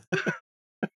back?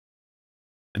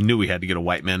 I knew we had to get a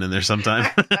white man in there sometime.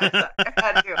 I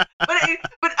had to.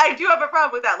 But I do have a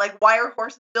problem with that. Like, why are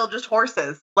horses still just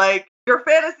horses? Like, your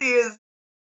fantasy is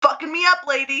fucking me up,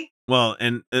 lady. Well,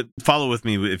 and follow with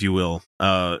me if you will.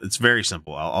 It's very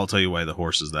simple. I'll tell you why the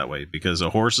horse is that way. Because a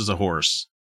horse is a horse.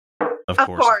 Of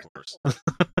course.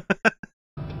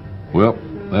 Well,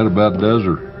 that about does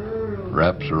her.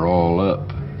 Wraps are all up.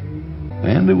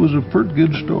 And it was a pretty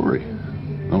good story,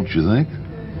 don't you think?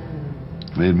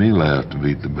 Made me laugh to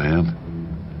beat the band.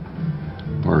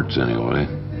 Parts, anyway.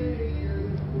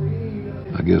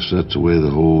 I guess that's the way the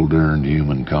whole darned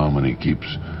human comedy keeps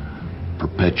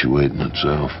perpetuating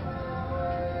itself.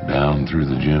 Down through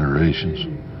the generations.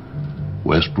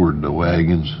 Westward the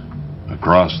wagons.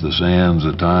 Across the sands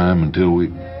of time until we...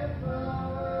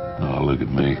 Oh, look at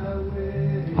me.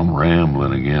 I'm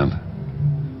rambling again.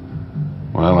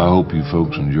 Well, I hope you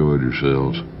folks enjoyed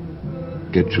yourselves.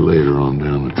 Catch you later on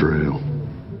down the trail.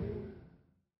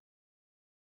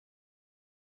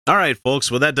 All right, folks.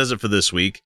 Well, that does it for this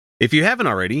week. If you haven't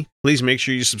already, please make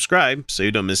sure you subscribe so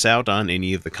you don't miss out on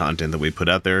any of the content that we put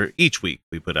out there each week.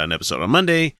 We put out an episode on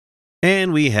Monday,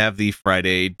 and we have the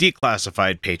Friday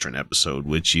Declassified Patron episode,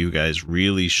 which you guys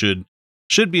really should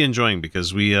be enjoying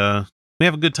because we have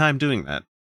a good time doing that.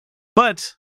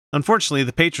 But unfortunately,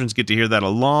 the patrons get to hear that a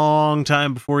long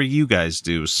time before you guys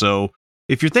do. So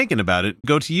if you're thinking about it,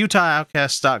 go to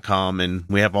UtahOutcasts.com, and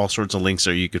we have all sorts of links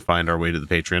there. You could find our way to the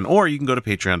Patreon, or you can go to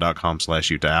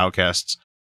patreon.com/UtahOutcasts,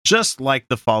 just like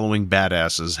the following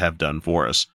badasses have done for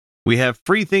us. We have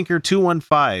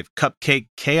Freethinker215, Cupcake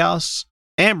Chaos,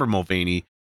 Amber Mulvaney,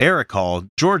 Eric Hall,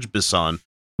 George Bisson,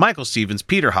 Michael Stevens,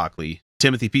 Peter Hockley,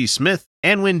 Timothy P. Smith,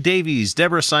 Anwin Davies,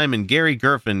 Deborah Simon, Gary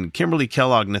Gerfin, Kimberly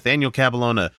Kellogg, Nathaniel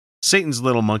Caballona, Satan's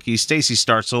Little Monkey, Stacy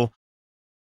Startzel,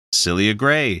 Celia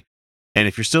Gray. And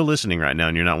if you're still listening right now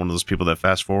and you're not one of those people that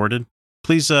fast forwarded,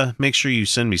 please make sure you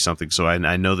send me something so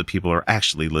I know that people are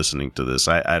actually listening to this.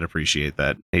 I'd appreciate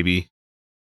that. Maybe,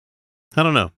 I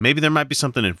don't know, maybe there might be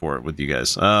something in for it with you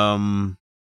guys.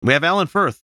 We have Alan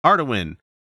Firth, Artawin,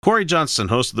 Corey Johnston,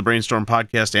 host of the Brainstorm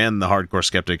podcast and the Hardcore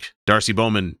Skeptic, Darcy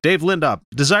Bowman, Dave Lindop,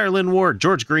 Desire Lynn Ward,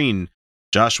 George Green,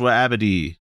 Joshua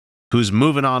Abadi, who's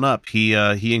moving on up. He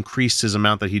increased his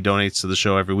amount that he donates to the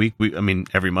show every week.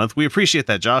 Every month. We appreciate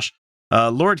that, Josh.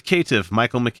 Lord Caitiff,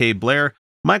 Michael McKay Blair,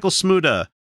 Michael Smuda,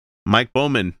 Mike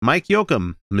Bowman, Mike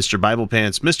Yoakum, Mr. Bible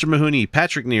Pants, Mr. Mahoney,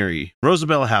 Patrick Neary,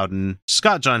 Rosabelle Howden,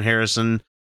 Scott John Harrison,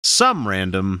 Some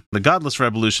Random, The Godless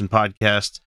Revolution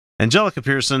Podcast, Angelica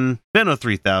Pearson, Benno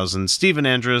 3000, Stephen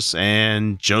Andrus,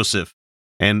 and Joseph.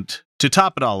 And to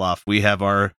top it all off, we have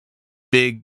our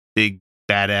big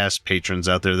badass patrons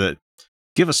out there that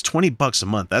give us $20 a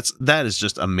month. That is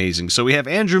just amazing. So we have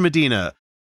Andrew Medina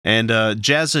and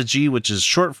Jazza G, which is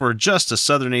short for Just a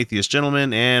Southern Atheist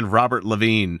Gentleman, and Robert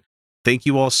Levine. Thank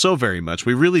you all so very much.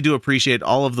 We really do appreciate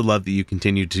all of the love that you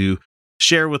continue to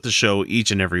share with the show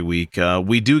each and every week.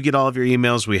 We do get all of your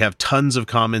emails. We have tons of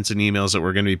comments and emails that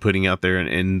we're going to be putting out there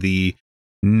in the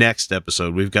next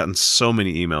episode. We've gotten so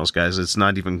many emails, guys. It's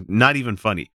not even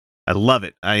funny. I love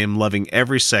it. I am loving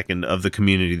every second of the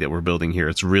community that we're building here.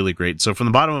 It's really great. So from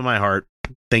the bottom of my heart,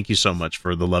 thank you so much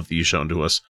for the love that you've shown to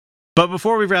us. But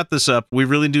before we wrap this up, we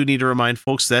really do need to remind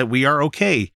folks that we are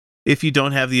okay if you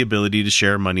don't have the ability to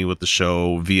share money with the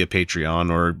show via Patreon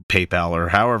or PayPal or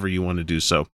however you want to do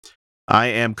so. I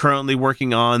am currently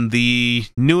working on the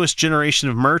newest generation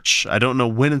of merch. I don't know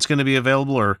when it's going to be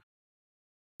available or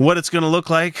what it's going to look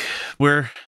like. We're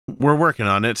working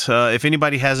on it. If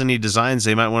anybody has any designs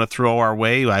they might want to throw our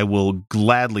way, I will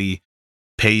gladly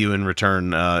pay you in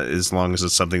return as long as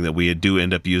it's something that we do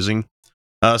end up using.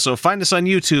 So find us on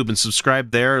YouTube and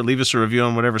subscribe there. Leave us a review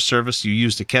on whatever service you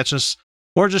use to catch us,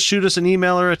 or just shoot us an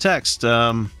email or a text.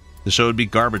 The show would be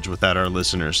garbage without our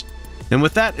listeners. And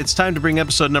with that, it's time to bring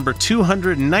episode number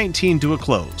 219 to a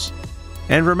close.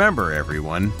 And remember,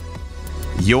 everyone,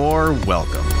 you're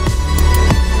welcome.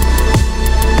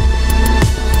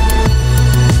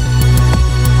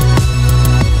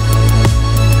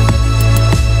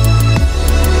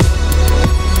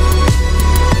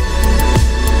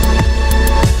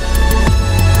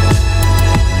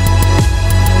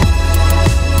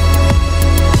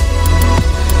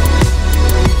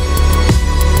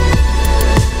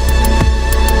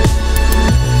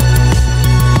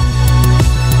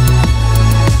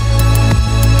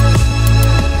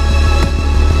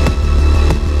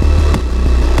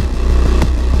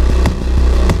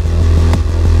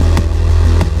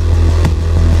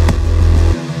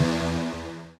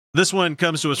 This one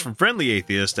comes to us from Friendly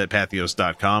Atheist at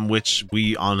Pathos.com, which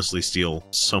we honestly steal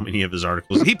so many of his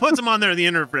articles. He puts them on there on the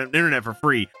internet for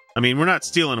free. I mean, we're not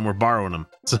stealing them, we're borrowing them.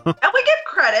 So. And we give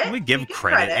credit credit. We give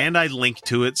credit, and I link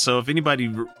to it. So if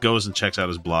anybody goes and checks out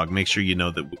his blog, make sure you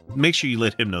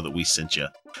let him know that we sent you.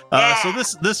 So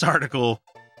this article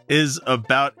is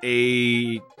about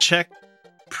a Czech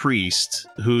priest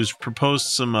who's proposed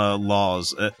some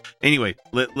laws. Anyway,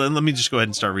 let me just go ahead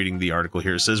and start reading the article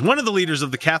here. It says, one of the leaders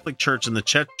of the Catholic Church in the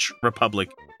Czech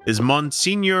Republic is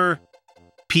Monsignor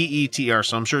Petr,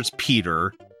 so I'm sure it's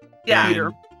Peter. Yeah.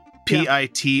 Peter.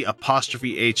 P-I-T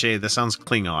apostrophe H-A. That sounds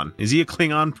Klingon. Is he a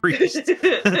Klingon priest?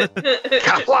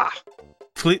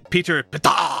 Peter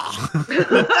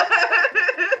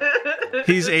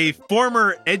He's a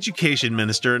former education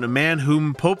minister and a man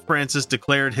whom Pope Francis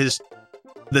declared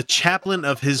the chaplain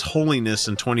of His Holiness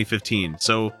in 2015.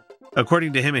 So,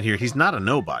 according to him in here, he's not a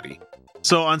nobody.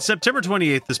 So, on September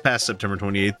 28th, this past September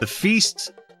 28th, the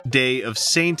feast day of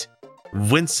Saint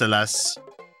Wenceslas,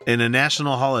 in a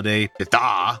national holiday,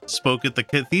 spoke at the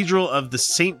Cathedral of the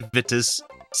Saint Vitus,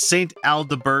 Saint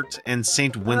Aldebert, and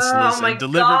Saint Wenceslas, and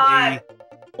delivered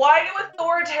Why do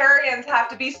authoritarians have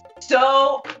to be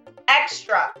so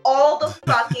extra all the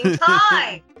fucking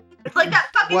time? It's like that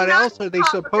fucking. What else are they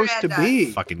supposed to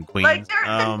be? Fucking queens. Like they're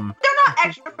not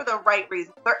extra for the right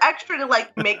reasons. They're extra to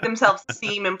like make themselves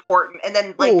seem important, and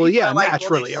then like. Oh yeah, like,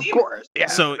 naturally, of course. Yeah.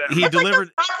 So he it's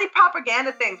delivered like Nazi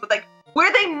propaganda things with like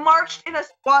where they marched in a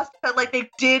swastika like they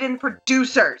did in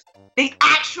Producers. They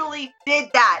actually did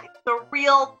that. It's a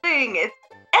real thing. It's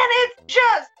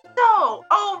just so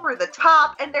over the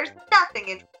top, and there's nothing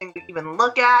interesting to even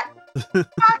look at.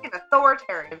 Fucking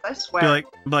authoritarians, I swear.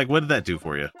 Like, what did that do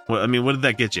for you? What did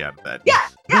that get you out of that? Yeah,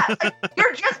 like,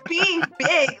 you're just being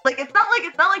big. Like, it's not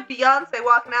like Beyonce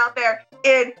walking out there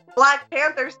in Black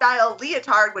Panther style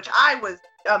leotard, which that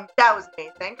was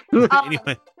amazing.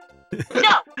 Anyway.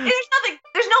 No, there's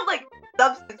no like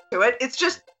substance to it. It's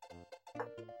just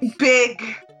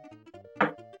big.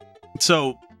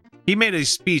 So he made a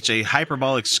speech, a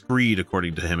hyperbolic screed,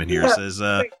 according to him in here, says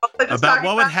about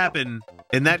what would happen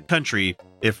in that country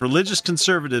if religious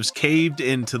conservatives caved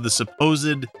into the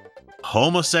supposed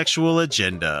homosexual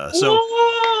agenda. So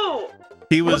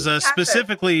he was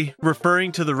specifically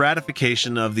referring to the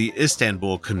ratification of the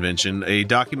Istanbul Convention, a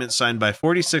document signed by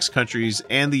 46 countries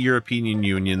and the European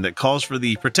Union that calls for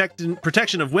the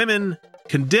protection of women,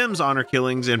 condemns honor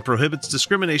killings, and prohibits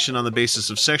discrimination on the basis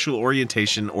of sexual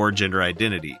orientation or gender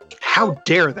identity. How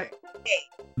dare they?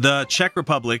 The Czech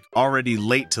Republic, already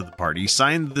late to the party,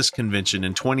 signed this convention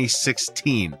in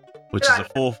 2016, which is a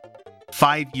full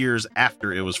 5 years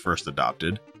after it was first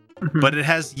adopted. But it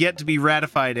has yet to be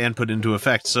ratified and put into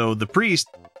effect. So the priest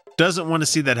doesn't want to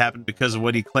see that happen because of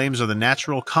what he claims are the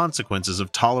natural consequences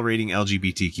of tolerating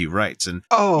LGBTQ rights. And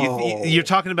you're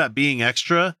talking about being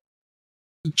extra.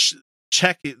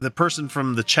 The person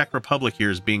from the Czech Republic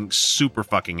here is being super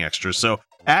fucking extra. So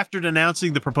after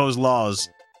denouncing the proposed laws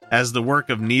as the work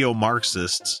of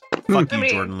neo-Marxists, fuck you,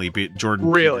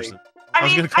 Jordan really? Peterson. I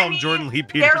was going to call him Jordan Lee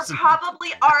Peterson. There probably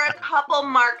are a couple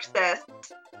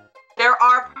Marxists. There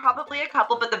are probably a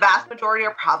couple, but the vast majority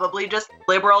are probably just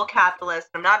liberal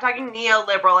capitalists. I'm not talking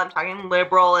neoliberal. I'm talking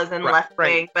liberal as in left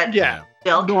wing, but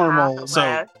still normal.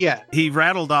 So he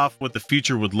rattled off what the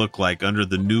future would look like under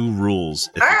the new rules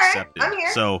if accepted. I'm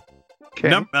here. So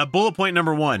bullet point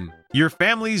number 1: your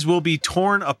families will be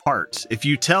torn apart if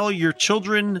you tell your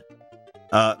children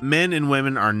men and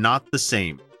women are not the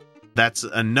same. That's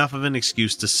enough of an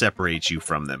excuse to separate you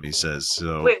from them, he says.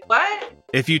 So wait, what?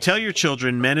 If you tell your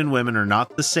children men and women are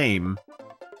not the same,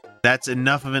 that's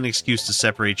enough of an excuse to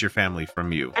separate your family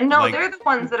from you. And no, they're the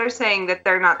ones that are saying that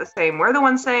they're not the same. We're the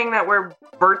ones saying that we're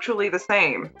virtually the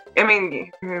same. I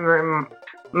mean,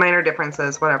 minor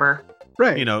differences, whatever.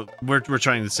 Right. You know, we're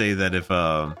trying to say that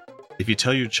if you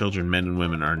tell your children men and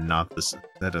women are not the same,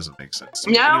 that doesn't make sense.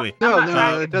 No, anyway,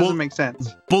 no, it doesn't make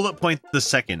sense. Bullet point the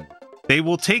second. They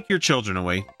will take your children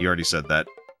away. You already said that.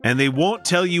 And they won't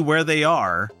tell you where they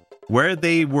are, where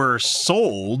they were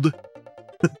sold.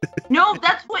 No,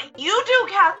 that's what you do,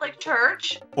 Catholic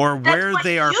Church. Or where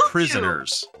they are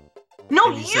prisoners. No,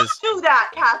 you do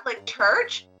that, Catholic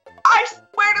Church. I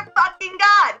swear to fucking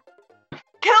God.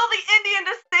 Kill the Indian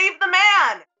to save the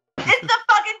man. It's the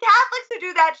fucking Catholics who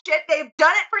do that shit. They've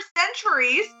done it for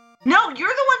centuries. No, you're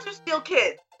the ones who steal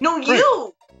kids. No,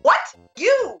 you. What?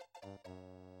 You.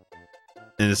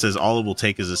 And it says all it will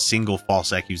take is a single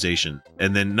false accusation.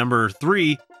 And then number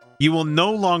 3, you will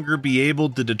no longer be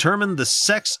able to determine the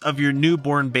sex of your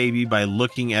newborn baby by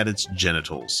looking at its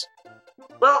genitals.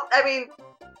 Well, I mean,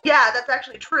 yeah, that's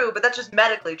actually true, but that's just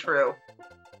medically true.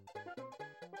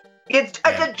 It's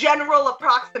a general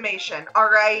approximation, all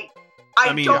right?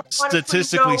 I mean,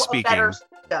 statistically speaking,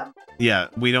 them. Yeah,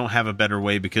 we don't have a better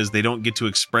way because they don't get to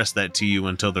express that to you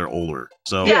until they're older.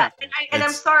 So yeah, and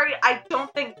I'm sorry, I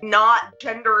don't think not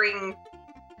gendering,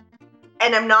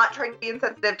 and I'm not trying to be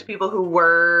insensitive to people who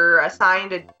were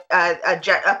assigned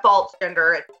a false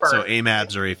gender at birth. So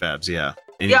AMABs or AFABs, yeah.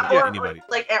 Anybody.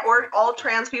 Or all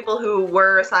trans people who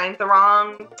were assigned the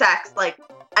wrong sex. Like,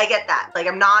 I get that. Like,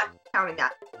 I'm not counting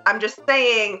that. I'm just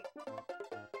saying,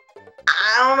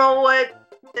 I don't know what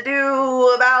to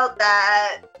do about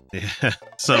that. Yeah.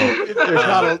 So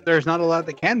there's not a lot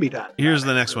that can be done. Here's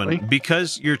the next one.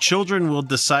 Because your children will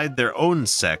decide their own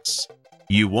sex,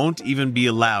 you won't even be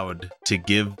allowed to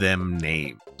give them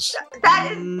names. That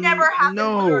has never happened.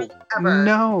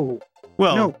 No.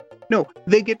 Well, no.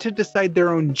 They get to decide their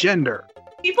own gender.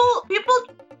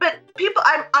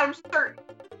 I'm certain.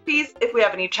 Please, if we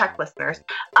have any Czech listeners,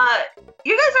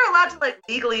 you guys are allowed to like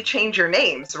legally change your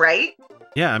names, right?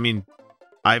 Yeah, I mean,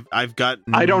 I've got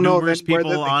numerous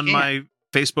people on my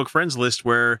Facebook friends list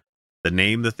where the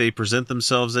name that they present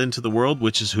themselves into the world,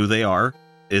 which is who they are,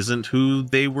 isn't who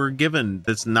they were given.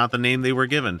 That's not the name they were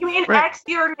given. You mean X?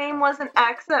 Your name was an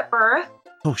X at birth?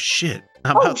 Oh shit!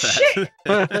 How about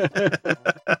that?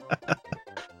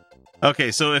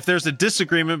 Okay, so if there's a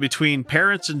disagreement between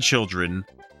parents and children,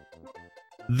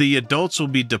 the adults will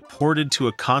be deported to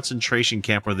a concentration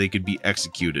camp where they could be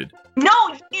executed. No,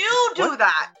 you do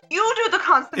that. You do the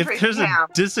concentration camp. If there's a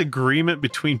disagreement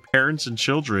between parents and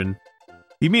children,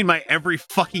 you mean my every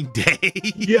fucking day?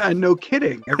 Yeah, no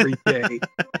kidding. Every day.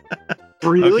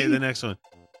 Really? Okay, the next one.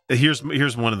 Here's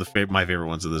one of my favorite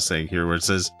ones of this thing here, where it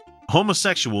says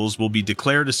homosexuals will be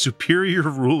declared a superior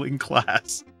ruling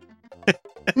class.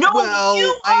 No,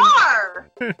 you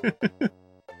are.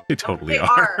 They totally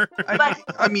are.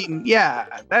 I mean,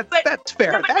 yeah, that's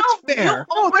fair. No, that's fair.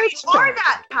 You already are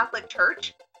that, Catholic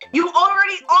Church. You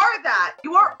already are that.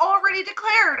 You are already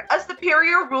declared a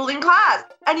superior ruling class,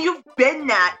 and you've been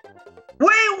that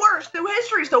way worse through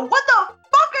history. So what the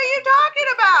fuck are you talking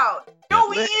about?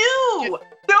 No, you,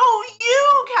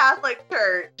 Catholic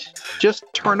Church. Just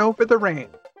turn over the reins.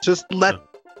 Just let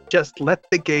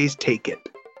the gays take it.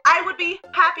 I would be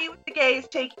happy with the gays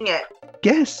taking it.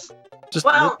 Yes. Just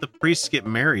let the priests get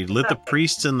married. Let the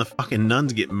priests and the fucking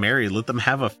nuns get married. Let them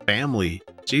have a family.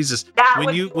 Jesus.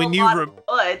 When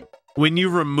you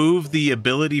remove the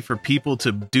ability for people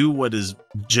to do what is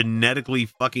genetically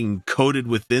fucking coded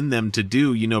within them to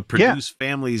do, produce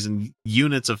families and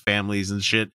units of families and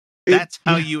shit, that's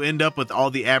how you end up with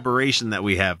all the aberration that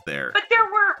we have there.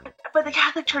 But the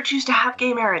Catholic Church used to have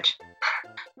gay marriage.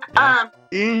 Yeah.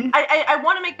 I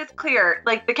want to make this clear.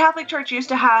 Like, the Catholic Church used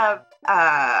to have,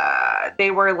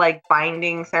 they were like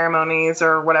binding ceremonies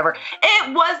or whatever.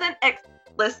 It wasn't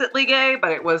explicitly gay,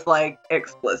 but it was like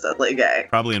explicitly gay.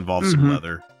 Probably involved some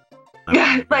leather.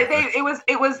 Yeah, like it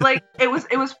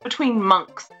was between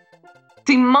monks.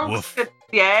 See, monks could,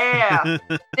 they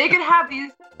could have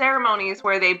these ceremonies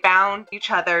where they bound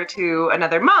each other to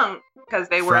another monk because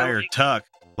they were Friar Tuck.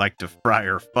 Like to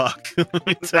friar fuck. Let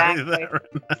me tell you that right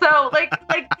now. So like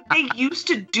they used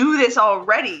to do this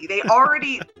already.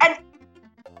 And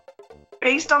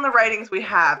based on the writings we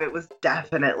have, it was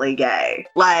definitely gay.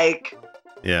 Like,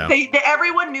 yeah,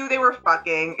 everyone knew they were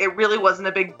fucking. It really wasn't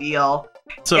a big deal.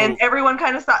 So, and everyone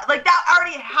kind of saw, like, that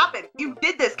already happened. You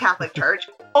did this, Catholic Church.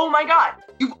 Oh my God,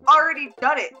 you've already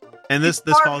done it. And this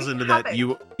falls into that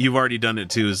you've already done it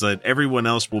too, is that everyone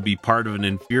else will be part of an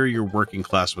inferior working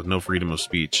class with no freedom of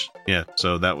speech. Yeah,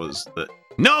 so that was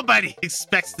nobody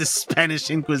expects the Spanish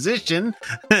Inquisition.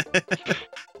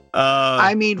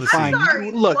 I mean, fine.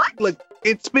 Sorry, look,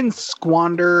 it's been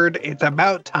squandered. It's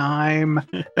about time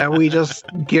that we just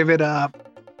give it up.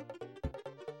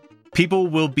 People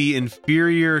will be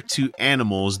inferior to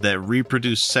animals that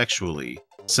reproduce sexually,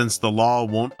 since the law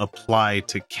won't apply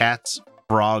to cats,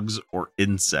 frogs, or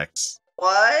insects.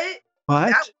 What?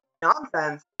 That's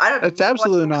nonsense. That's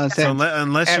absolute nonsense. So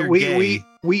unless you're gay,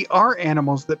 we are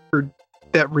animals that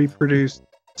reproduce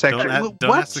sexually.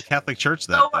 Don't ask the Catholic Church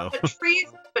that, though.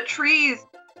 But trees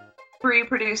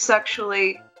reproduce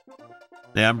sexually.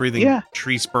 Yeah, I'm breathing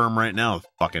tree sperm right now.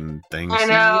 Fucking things. I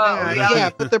know. Yeah,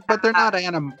 but they're not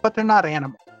animal. But they're not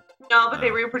animal. No, but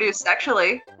they reproduce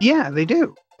sexually. Yeah, they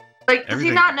do. Like, does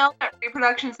he not know that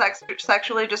reproduction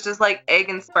sexually just is like egg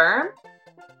and sperm?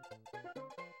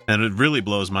 And it really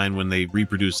blows mine when they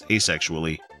reproduce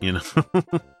asexually.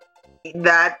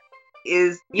 That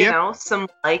is, some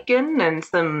lichen and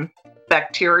some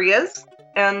bacterias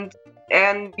and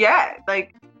yeah,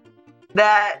 like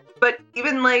that. But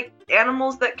even like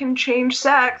animals that can change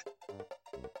sex,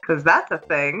 because that's a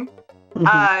thing.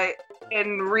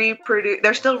 and reproduce.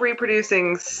 They're still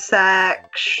reproducing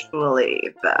sexually,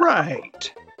 though.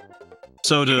 Right.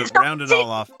 So to round it all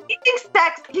off, he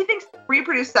thinks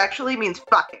reproduce sexually means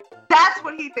fucking. That's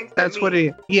what he thinks. That's it what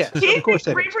means. Yes, of course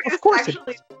it is. Reproduce Of course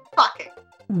sexually is fucking.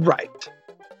 Right.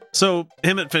 So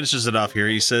Hemant finishes it off here.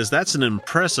 He says, that's an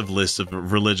impressive list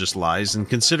of religious lies, and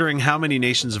considering how many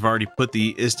nations have already put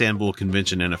the Istanbul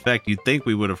Convention in effect, you'd think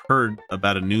we would have heard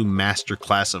about a new master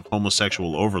class of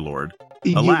homosexual overlord.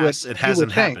 Alas, it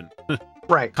hasn't happened.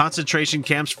 Right. Concentration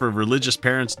camps for religious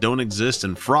parents don't exist,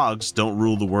 and frogs don't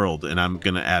rule the world. And I'm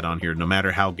going to add on here, no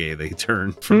matter how gay they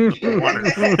turn from the water.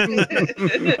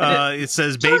 It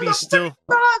says babies still...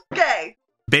 gay.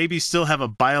 Babies still have a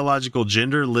biological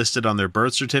gender listed on their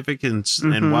birth certificates,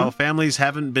 and while families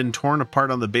haven't been torn apart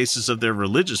on the basis of their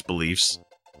religious beliefs,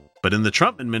 but in the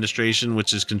Trump administration,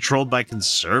 which is controlled by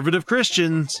conservative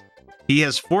Christians, he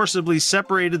has forcibly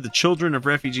separated the children of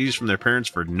refugees from their parents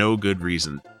for no good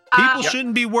reason. People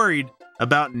shouldn't be worried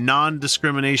about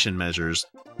non-discrimination measures.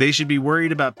 They should be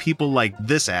worried about people like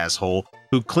this asshole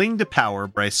who cling to power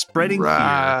by spreading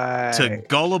fear to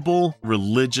gullible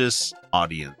religious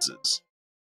audiences.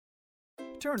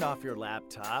 Turn off your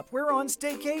laptop. We're on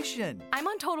staycation. I'm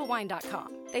on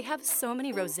TotalWine.com. They have so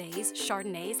many rosés,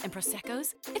 chardonnays, and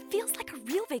proseccos. It feels like a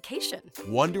real vacation.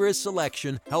 Wondrous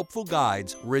selection, helpful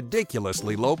guides,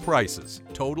 ridiculously low prices.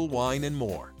 Total Wine and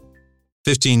more.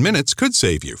 15 minutes could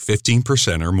save you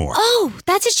 15% or more. Oh,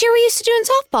 that's a cheer we used to do in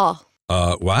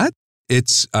softball. What?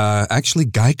 It's actually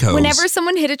Geico's. Whenever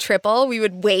someone hit a triple, we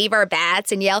would wave our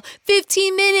bats and yell,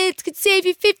 15 minutes could save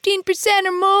you 15%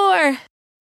 or more.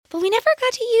 But we never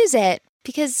got to use it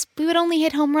because we would only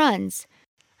hit home runs.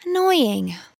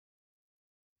 Annoying.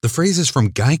 The phrase is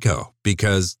from Geico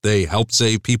because they help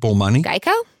save people money.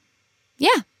 Geico?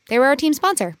 Yeah, they were our team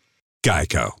sponsor.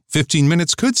 Geico. 15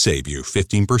 minutes could save you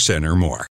 15% or more.